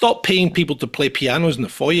 Stop paying people to play pianos in the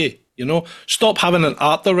foyer, Stop having an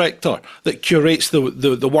art director that curates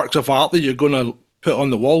the works of art that you're going to put on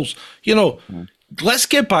the walls. Let's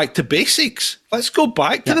get back to basics. Let's go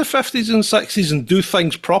back to the 50s and 60s and do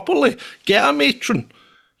things properly. Get a matron,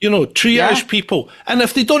 triage people. And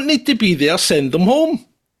if they don't need to be there, send them home.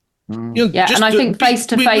 And I think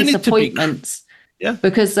face-to-face appointments.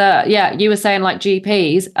 Because you were saying like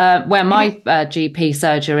GPs, where my GP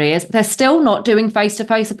surgery is, they're still not doing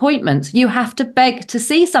face-to-face appointments. You have to beg to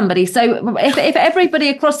see somebody. So if everybody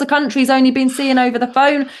across the country's only been seeing over the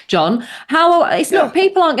phone, John,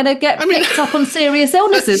 people aren't going to get picked up on serious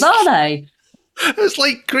illnesses, are they? It's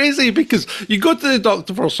like crazy because you go to the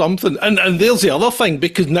doctor for something, and there's the other thing,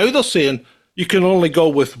 because now they're saying you can only go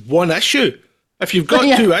with one issue. If you've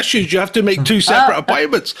got two issues, you have to make two separate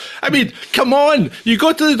appointments. I mean, come on. You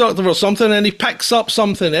go to the doctor for something and he picks up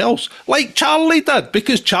something else, like Charlie did,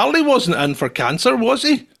 because Charlie wasn't in for cancer, was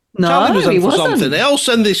he? No, Charlie was in for wasn't. something else,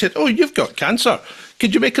 and they said, you've got cancer.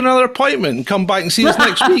 Could you make another appointment and come back and see us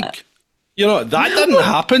next week? That didn't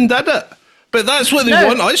happen, did it? But that's what they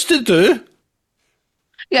want us to do.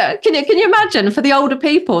 Yeah, can you imagine for the older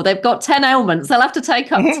people? They've got 10 ailments. They'll have to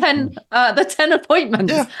take up 10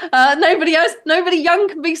 appointments. Yeah. Nobody young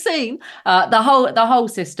can be seen. The whole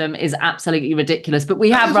system is absolutely ridiculous. But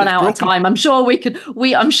we have run out of time. I'm sure we could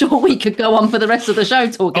go on for the rest of the show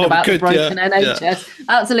talking about the broken NHS. Yeah.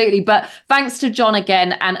 Absolutely. But thanks to John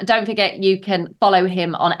again, and don't forget you can follow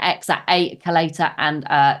him on X at @Collator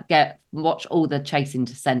and watch all the Chasing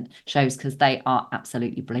Descent shows because they are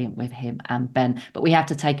absolutely brilliant with him and Ben. But we have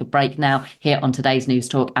to take a break now here on today's News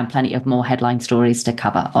Talk, and plenty of more headline stories to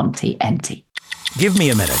cover on TNT. Give me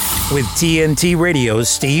a minute with TNT Radio's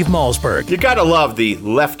Steve Malzberg. You gotta love the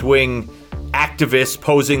left-wing activists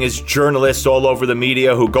posing as journalists all over the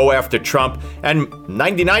media who go after Trump, and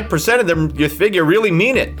 99% of them, you figure, really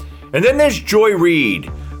mean it. And then there's Joy Reid,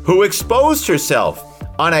 who exposed herself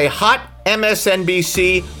on a hot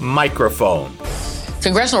MSNBC microphone.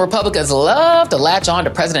 Congressional Republicans love to latch on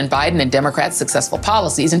to President Biden and Democrats' successful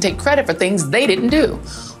policies and take credit for things they didn't do,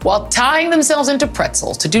 while tying themselves into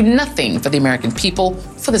pretzels to do nothing for the American people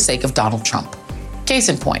for the sake of Donald Trump. Case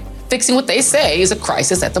in point, fixing what they say is a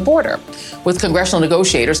crisis at the border, with congressional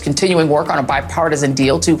negotiators continuing work on a bipartisan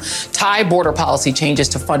deal to tie border policy changes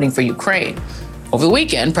to funding for Ukraine. Over the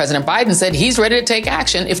weekend, President Biden said he's ready to take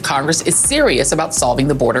action if Congress is serious about solving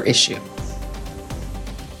the border issue.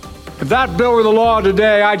 If that bill were the law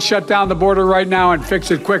today, I'd shut down the border right now and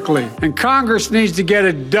fix it quickly. And Congress needs to get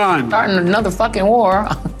it done. Starting another fucking war.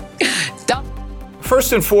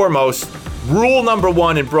 First and foremost, rule number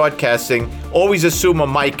one in broadcasting, always assume a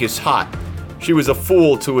mic is hot. She was a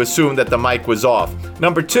fool to assume that the mic was off.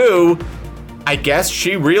 Number two, I guess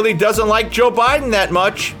she really doesn't like Joe Biden that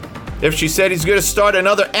much. If she said he's going to start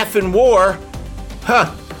another effing war,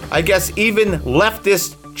 I guess even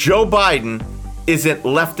leftist Joe Biden isn't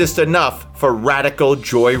leftist enough for radical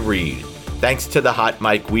Joy Reid. Thanks to the hot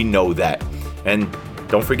mic, we know that. And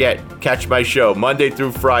don't forget, catch my show Monday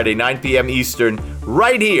through Friday, 9 p.m. Eastern,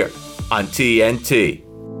 right here on TNT.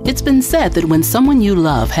 It's been said that when someone you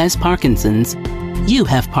love has Parkinson's, you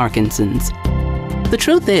have Parkinson's. The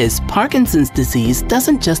truth is, Parkinson's disease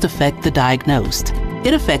doesn't just affect the diagnosed.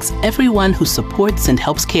 It affects everyone who supports and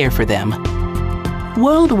helps care for them.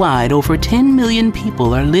 Worldwide, over 10 million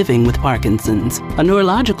people are living with Parkinson's, a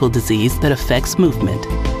neurological disease that affects movement.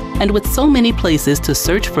 And with so many places to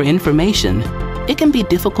search for information, it can be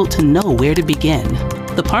difficult to know where to begin.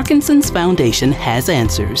 The Parkinson's Foundation has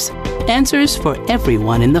answers. Answers for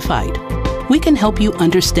everyone in the fight. We can help you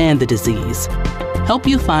understand the disease, help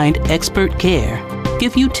you find expert care,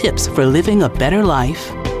 give you tips for living a better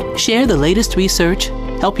life, share the latest research,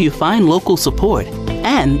 help you find local support,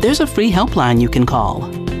 and there's a free helpline you can call.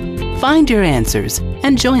 Find your answers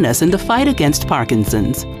and join us in the fight against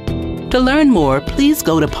Parkinson's. To learn more, please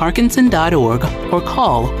go to parkinson.org or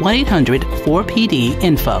call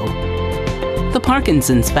 1-800-4PD-INFO. The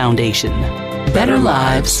Parkinson's Foundation. Better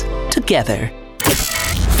lives together.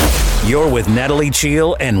 You're with Natalie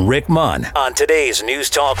Cheale and Rick Munn on today's News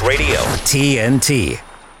Talk Radio, TNT.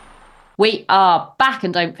 We are back,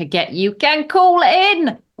 and don't forget, you can call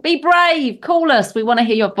in. Be brave. Call us. We want to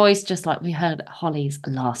hear your voice, just like we heard Holly's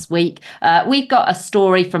last week. We've got a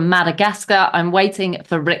story from Madagascar. I'm waiting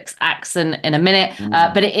for Rick's accent in a minute,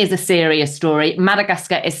 but it is a serious story.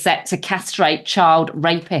 Madagascar is set to castrate child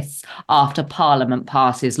rapists after Parliament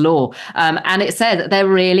passes law. And it says that there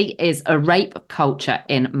really is a rape culture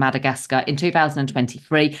in Madagascar. In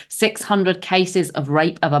 2023, 600 cases of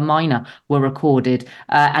rape of a minor were recorded,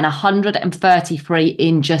 and 133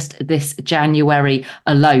 in just this January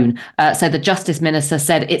alone. So the Justice Minister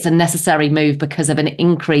said it's a necessary move because of an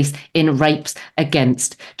increase in rapes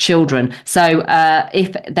against children. So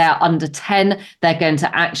if they're under 10, they're going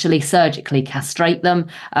to actually surgically castrate them.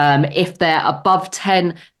 If they're above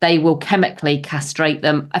 10, they will chemically castrate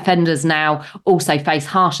them. Offenders now also face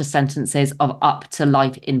harsher sentences of up to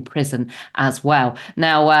life in prison as well.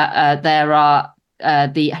 Now, there are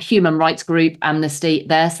the human rights group Amnesty,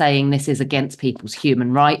 they're saying this is against people's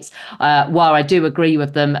human rights. While I do agree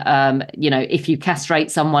with them, if you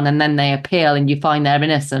castrate someone and then they appeal and you find they're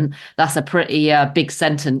innocent, that's a pretty big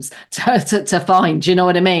sentence to find. Do you know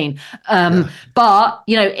what I mean? But,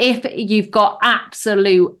 if you've got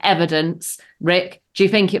absolute evidence, Rick, do you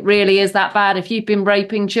think it really is that bad if you've been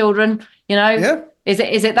raping children? Yeah. Is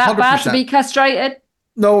it that 100%. bad to be castrated?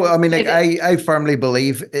 No, I mean, I firmly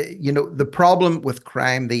believe, the problem with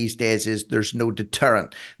crime these days is there's no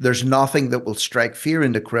deterrent. There's nothing that will strike fear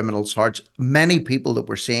into criminals' hearts. Many people that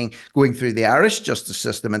we're seeing going through the Irish justice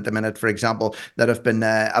system at the minute, for example, that have been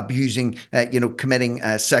committing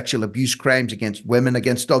sexual abuse crimes against women,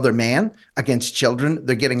 against other men, against children,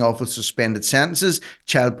 they're getting off with suspended sentences.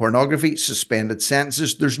 Child pornography, suspended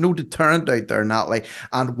sentences. There's no deterrent out there, Natalie.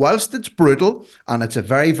 And whilst it's brutal and it's a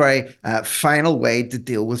very, very final way to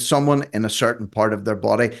deal with someone in a certain part of their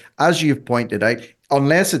body, as you've pointed out,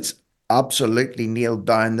 unless it's absolutely nailed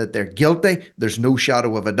down that they're guilty, there's no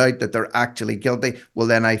shadow of a doubt that they're actually guilty, well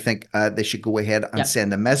then I think they should go ahead and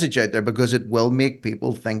send a message out there, because it will make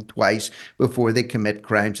people think twice before they commit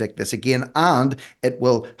crimes like this again, and it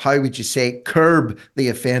will, how would you say, curb the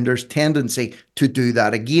offender's tendency to do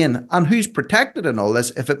that again. And who's protected in all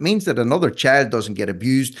this if it means that another child doesn't get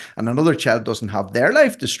abused and another child doesn't have their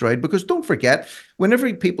life destroyed? Because don't forget,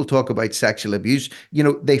 whenever people talk about sexual abuse,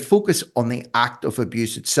 they focus on the act of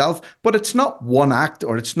abuse itself, but it's not one act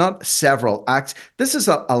or it's not several acts. This is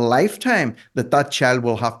a lifetime that child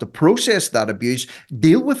will have to process that abuse,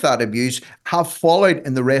 deal with that abuse, have fallout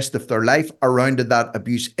in the rest of their life around that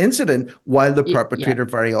abuse incident, while the perpetrator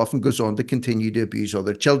very often goes on to continue to abuse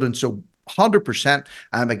other children. So 100%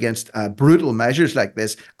 I'm against brutal measures like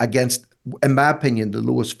this, against, in my opinion, the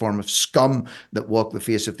lowest form of scum that walk the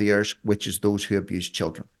face of the earth, which is those who abuse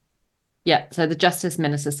children. Yeah, so the Justice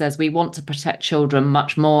Minister says we want to protect children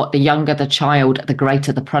much more. The younger the child, the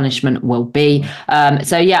greater the punishment will be.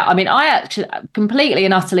 I actually completely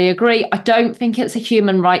and utterly agree. I don't think it's a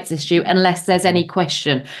human rights issue unless there's any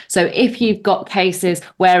question. So if you've got cases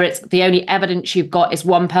where it's the only evidence you've got is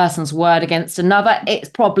one person's word against another, it's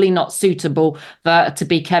probably not suitable to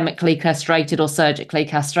be chemically castrated or surgically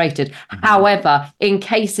castrated. However, in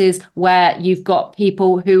cases where you've got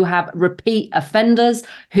people who have repeat offenders,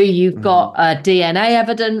 who you've got DNA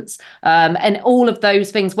evidence, and all of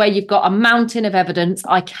those things where you've got a mountain of evidence,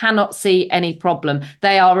 I cannot see any problem.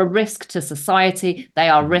 They are a risk to society. They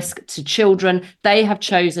are a risk to children. They have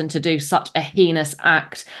chosen to do such a heinous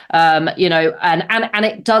act, and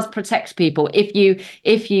it does protect people.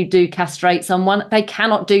 If you do castrate someone, they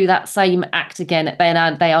cannot do that same act again.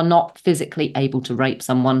 They are not physically able to rape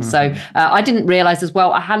someone. So I didn't realize as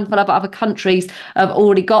well, a handful of other countries have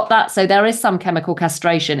already got that. So there is some chemical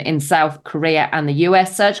castration in South Korea and the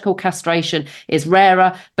US. Surgical castration is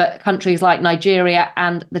rarer, but countries like Nigeria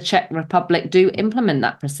and the Czech Republic do implement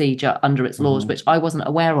that procedure under its laws, which I wasn't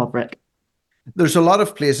aware of, Rick. There's a lot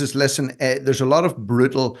of places, there's a lot of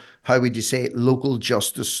brutal, how would you say, local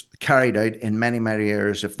justice carried out in many, many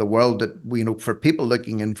areas of the world that, for people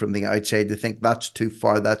looking in from the outside, they think that's too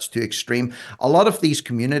far, that's too extreme. A lot of these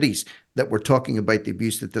communities, that we're talking about the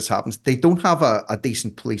abuse that this happens, they don't have a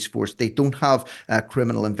decent police force. They don't have a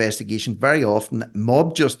criminal investigation. Very often,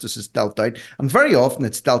 mob justice is dealt out, and very often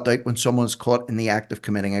it's dealt out when someone's caught in the act of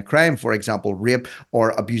committing a crime, for example, rape or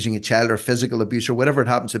abusing a child or physical abuse or whatever it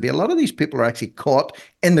happens to be. A lot of these people are actually caught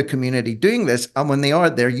in the community doing this, and when they are,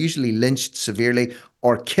 they're usually lynched severely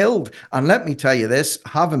or killed. And let me tell you this,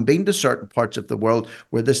 having been to certain parts of the world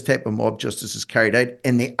where this type of mob justice is carried out,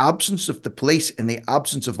 in the absence of the police, in the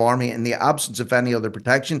absence of army, in the absence of any other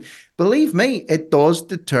protection, believe me, it does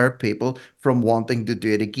deter people from wanting to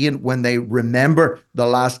do it again when they remember the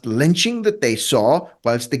last lynching that they saw.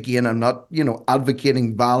 Whilst again, I'm not,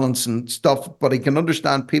 advocating violence and stuff, but I can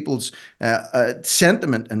understand people's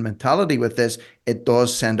sentiment and mentality with this. It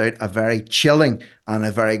does send out a very chilling and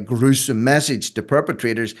a very gruesome message to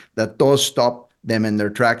perpetrators that does stop them in their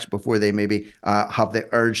tracks before they maybe have the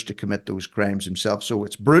urge to commit those crimes themselves. So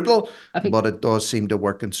it's brutal, but it does seem to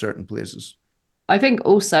work in certain places. I think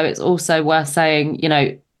also it's also worth saying,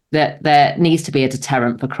 that there needs to be a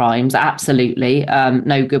deterrent for crimes. Absolutely.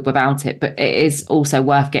 No good without it. But it is also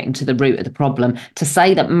worth getting to the root of the problem. To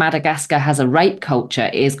say that Madagascar has a rape culture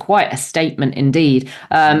is quite a statement indeed.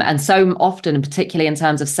 And so often, and particularly in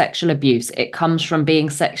terms of sexual abuse, it comes from being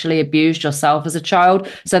sexually abused yourself as a child.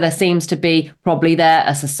 So there seems to be probably there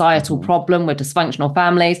a societal problem with dysfunctional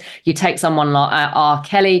families. You take someone like R.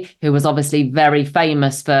 Kelly, who was obviously very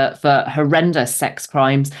famous for horrendous sex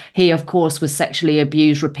crimes. He, of course, was sexually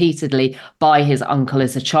abused repeatedly by his uncle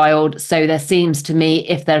as a child. So there seems to me,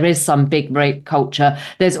 if there is some big rape culture,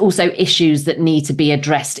 there's also issues that need to be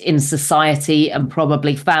addressed in society and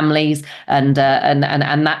probably families and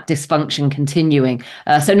that dysfunction continuing.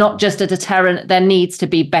 So not just a deterrent, there needs to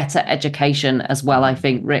be better education as well, I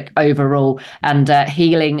think, Rick, overall, and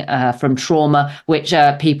healing from trauma, which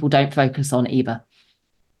people don't focus on either.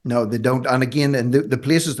 No, they don't. And again, in the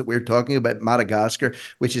places that we're talking about, Madagascar,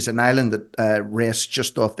 which is an island that rests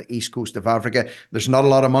just off the east coast of Africa, there's not a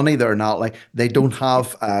lot of money there, Natalie. They don't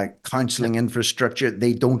have counselling infrastructure.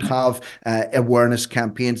 They don't have awareness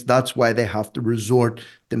campaigns. That's why they have to resort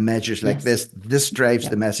to measures like this. This drives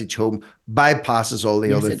the message home, bypasses all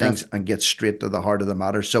the other things, and gets straight to the heart of the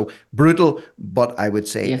matter. So brutal, but I would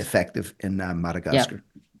say effective in Madagascar. Yep.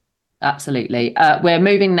 Absolutely. We're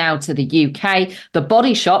moving now to the UK. The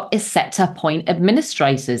Body Shop is set to appoint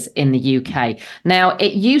administrators in the UK. Now,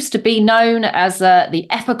 it used to be known as the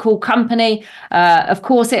ethical company. Of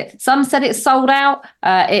course, some said it sold out.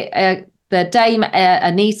 The Dame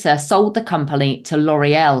Anita sold the company to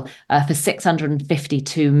L'Oreal for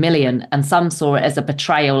 $652 million, and some saw it as a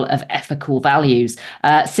betrayal of ethical values.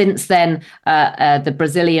 Since then, the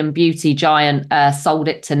Brazilian beauty giant sold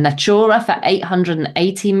it to Natura for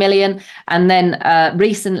 $880 million, and then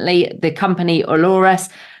recently the company Olores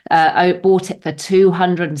bought it for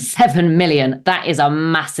 $207 million. That is a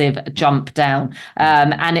massive jump down.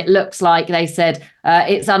 And it looks like they said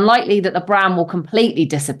it's unlikely that the brand will completely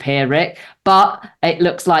disappear, Rick, but it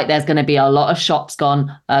looks like there's going to be a lot of shops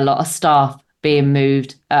gone, a lot of staff being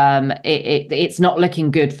moved. It's not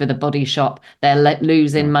looking good for the Body Shop. They're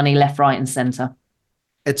losing money left, right and centre.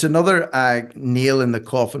 It's another nail in the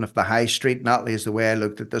coffin of the high street, Natalie, is the way I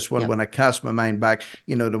looked at this one. When I cast my mind back,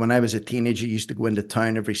 to when I was a teenager, I used to go into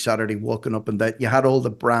town every Saturday walking up and down. You had all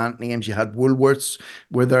the brand names. You had Woolworths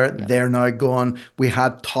were there. They're now gone. We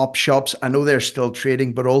had Top Shops. I know they're still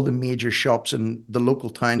trading, but all the major shops in the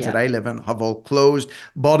local towns that I live in have all closed.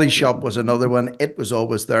 Body Shop was another one. It was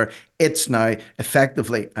always there. It's now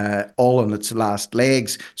effectively all on its last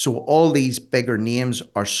legs. So all these bigger names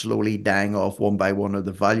are slowly dying off one by one, or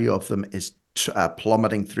the value of them is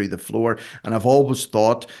plummeting through the floor. And I've always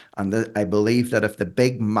thought, and I believe, that if the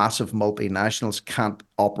big, massive multinationals can't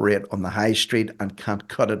operate on the high street and can't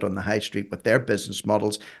cut it on the high street with their business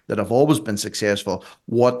models that have always been successful,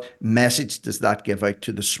 what message does that give out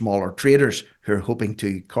to the smaller traders who are hoping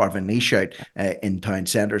to carve a niche out in town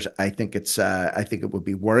centres? I think it would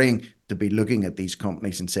be worrying to be looking at these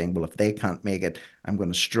companies and saying, well, if they can't make it, I'm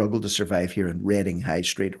going to struggle to survive here in Reading High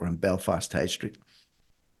Street or in Belfast High Street.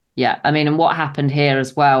 Yeah, I mean, and what happened here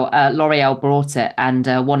as well, L'Oreal brought it and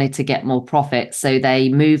wanted to get more profit. So they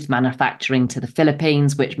moved manufacturing to the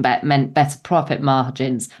Philippines, which meant better profit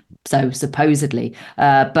margins. So supposedly,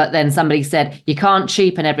 but then somebody said, you can't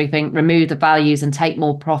cheapen everything, remove the values and take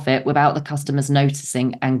more profit without the customers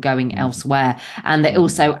noticing and going elsewhere. And it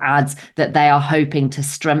also adds that they are hoping to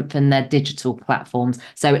strengthen their digital platforms.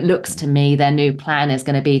 So it looks to me their new plan is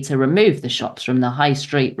going to be to remove the shops from the high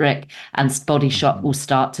street, Rick, and Body Shop will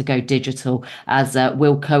start to to go digital, as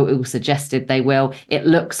Will Coatle suggested they will. It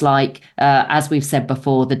looks like, as we've said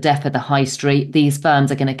before, the death of the high street. These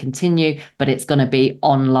firms are going to continue, but it's going to be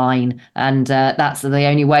online. And that's the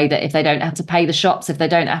only way that if they don't have to pay the shops, if they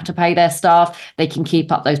don't have to pay their staff, they can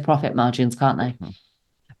keep up those profit margins, can't they?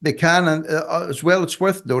 They can, and as well, it's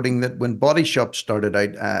worth noting that when Body Shop started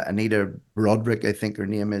out, Anita Broderick, I think her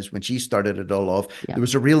name is, when she started it all off, there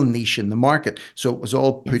was a real niche in the market. So it was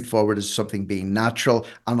all put forward as something being natural,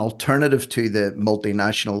 an alternative to the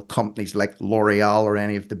multinational companies like L'Oreal or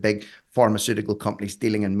any of the big pharmaceutical companies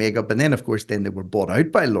dealing in makeup. And then, of course, then they were bought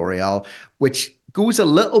out by L'Oreal, which goes a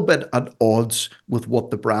little bit at odds with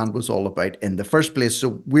what the brand was all about in the first place.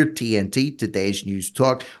 So we're TNT, Today's News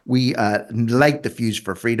Talk. We like the Fuse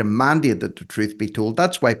for Freedom mandate that the truth be told.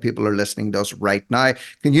 That's why people are listening to us right now.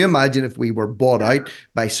 Can you imagine if we were bought out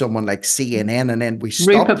by someone like CNN and then we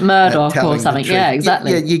stopped Rupert Murdoch telling or something? the truth? Yeah,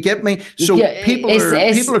 exactly. Yeah, you get me? So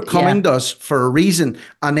people are coming to us for a reason.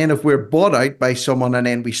 And then if we're bought out by someone and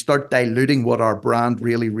then we start diluting what our brand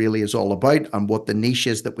really, really is all about and what the niche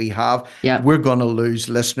is that we have, we're going to lose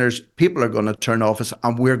listeners. People are going to turn off us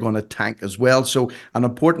and we're going to tank as well. So an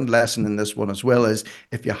important lesson in this one as well is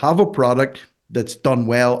if you have a product that's done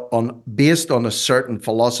well based on a certain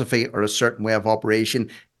philosophy or a certain way of operation,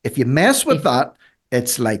 if you mess with that,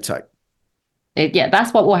 it's lights out.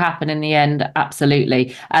 That's what will happen in the end.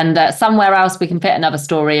 Absolutely. And somewhere else we can fit another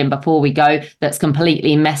story in before we go that's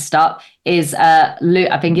completely messed up is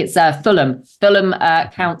I think it's Fulham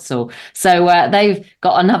Council. So they've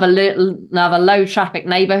got another low traffic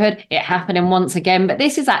neighbourhood. It happening once again, but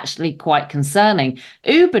this is actually quite concerning.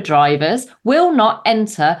 Uber drivers will not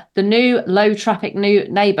enter the new low traffic new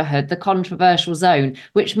neighbourhood, the controversial zone,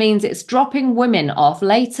 which means it's dropping women off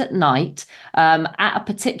late at night at a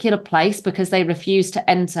particular place because they refuse to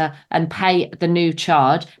enter and pay the new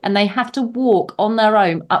charge, and they have to walk on their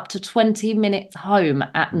own up to 20 minutes home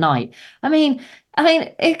at night. I mean,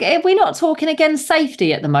 if we're not talking against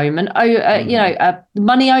safety at the moment,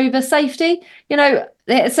 money over safety, so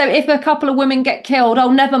if a couple of women get killed,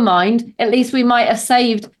 never mind. At least we might have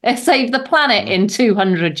saved the planet in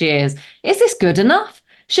 200 years. Is this good enough?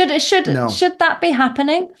 Should that be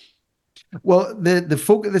happening? Well, the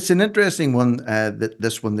focus, it's an interesting one,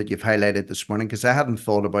 this one that you've highlighted this morning, because I hadn't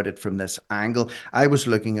thought about it from this angle. I was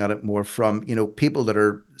looking at it more from, people that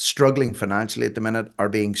are struggling financially at the minute are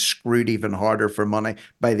being screwed even harder for money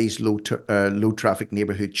by these low traffic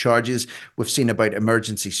neighborhood charges. We've seen about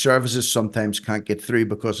emergency services sometimes can't get through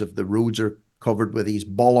because of the roads are covered with these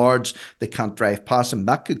bollards. They can't drive past them.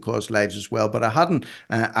 That could cause lives as well. But I hadn't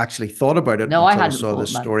actually thought about it until I saw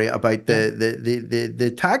this story about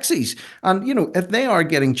the taxis. And, if they are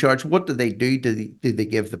getting charged, what do they do? Do they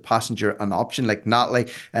give the passenger an option like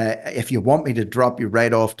Natalie? If you want me to drop you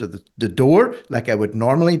right off to the door, like I would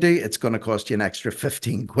normally do, it's going to cost you an extra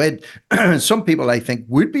 15 quid. Some people, I think,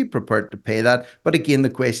 would be prepared to pay that. But again, the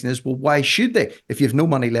question is, well, why should they? If you have no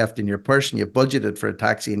money left in your purse and you budgeted for a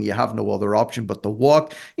taxi and you have no other option but to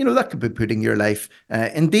walk, that could be putting your life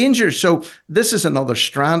in danger. So this is another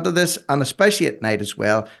strand of this, and especially at night as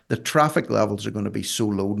well, the traffic levels are going to be so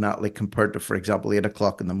low, Natalie, compared to, for example, 8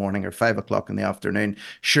 o'clock in the morning or 5 o'clock in the afternoon.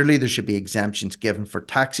 Surely there should be exemptions given for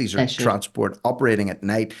taxis or transport operating at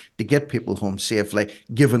night to get people home safely,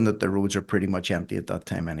 given that the roads are pretty much empty at that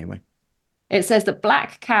time anyway. It says that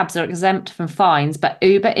black cabs are exempt from fines, but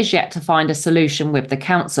Uber is yet to find a solution with the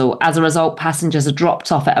council. As a result, passengers are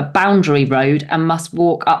dropped off at a boundary road and must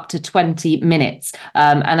walk up to 20 minutes.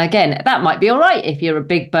 And again, that might be all right if you're a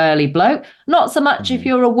big burly bloke. Not so much if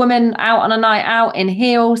you're a woman out on a night out in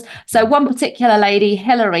heels. So one particular lady,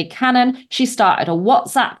 Hilary Cannon, she started a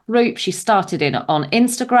WhatsApp group. She started it on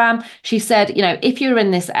Instagram. She said, if you're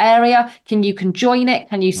in this area, you can join it.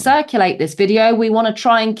 Can you circulate this video? We want to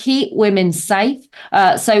try and keep women safe.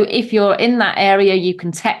 So if you're in that area, you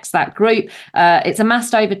can text that group. It's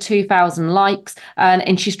amassed over 2,000 likes,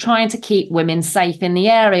 and she's trying to keep women safe in the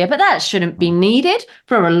area. But that shouldn't be needed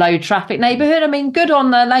for a low traffic neighbourhood. I mean, good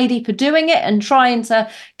on the lady for doing it and trying to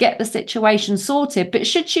get the situation sorted. But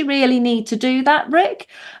should she really need to do that, Rick?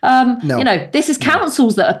 No. This is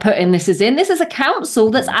councils that are putting this in. This is a council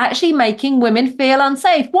that's actually making women feel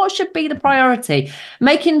unsafe. What should be the priority?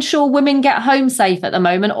 Making sure women get home safe at the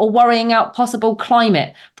moment, or worrying out possible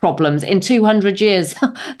climate problems in 200 years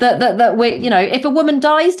that we, if a woman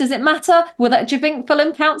dies, does it matter? Do you think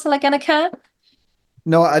Fulham Council are going to care?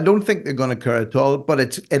 No, I don't think they're going to care at all, but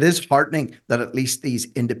it is heartening that at least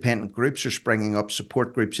these independent groups are springing up,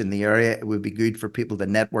 support groups in the area. It would be good for people to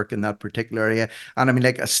network in that particular area. And I mean,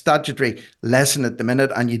 like a statutory lesson at the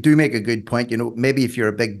minute, and you do make a good point, maybe if you're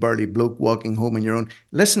a big burly bloke walking home on your own,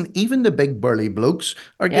 listen, even the big burly blokes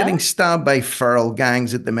are getting stabbed by feral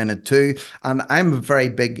gangs at the minute too. And I'm a very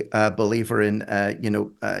big believer in,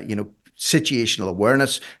 situational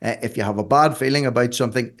awareness. If you have a bad feeling about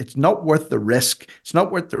something, it's not worth the risk. It's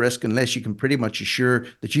not worth the risk unless you can pretty much assure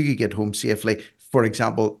that you could get home safely. For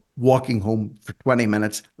example, walking home for 20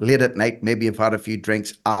 minutes late at night, maybe you've had a few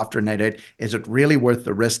drinks after a night out. Is it really worth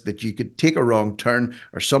the risk that you could take a wrong turn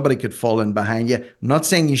or somebody could fall in behind you? I'm not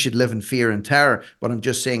saying you should live in fear and terror, but I'm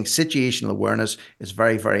just saying situational awareness is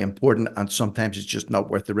very, very important, and sometimes it's just not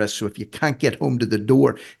worth the risk. So if you can't get home to the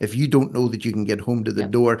door, if you don't know that you can get home to the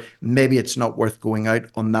door, maybe it's not worth going out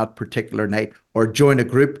on that particular night, or join a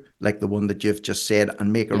group like the one that you've just said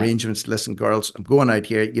and make arrangements. Listen, girls, I'm going out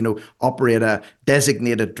here, operate a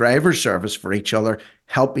designated driver service for each other,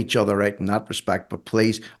 help each other out in that respect. But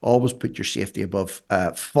please always put your safety above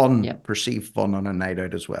perceived fun on a night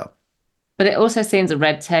out as well. But it also seems a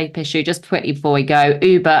red tape issue. Just quickly before we go,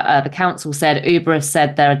 Uber, the council said Uber has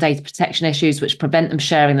said there are data protection issues which prevent them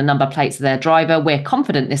sharing the number plates of their driver. We're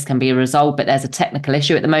confident this can be resolved, but there's a technical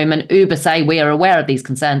issue at the moment. Uber say we are aware of these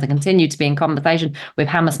concerns and continue to be in conversation with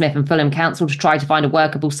Hammersmith and Fulham Council to try to find a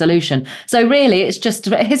workable solution. So really, it's just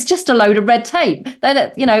a load of red tape.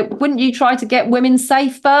 Wouldn't you try to get women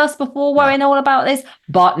safe first before worrying all about this?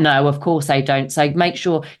 But no, of course they don't. So make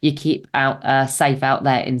sure you keep out safe out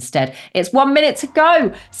there instead. It's 1 minute to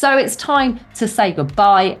go, so it's time to say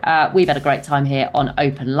goodbye. We've had a great time here on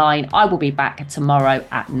Open Line. I will be back tomorrow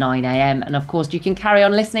at 9 a.m. And of course, you can carry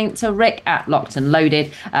on listening to Rick at Locked and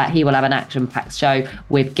Loaded. He will have an action-packed show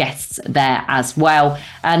with guests there as well.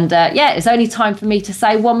 And it's only time for me to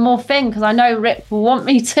say one more thing, because I know Rick will want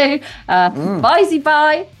me to.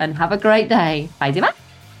 Bye-bye, and have a great day. Bye-bye.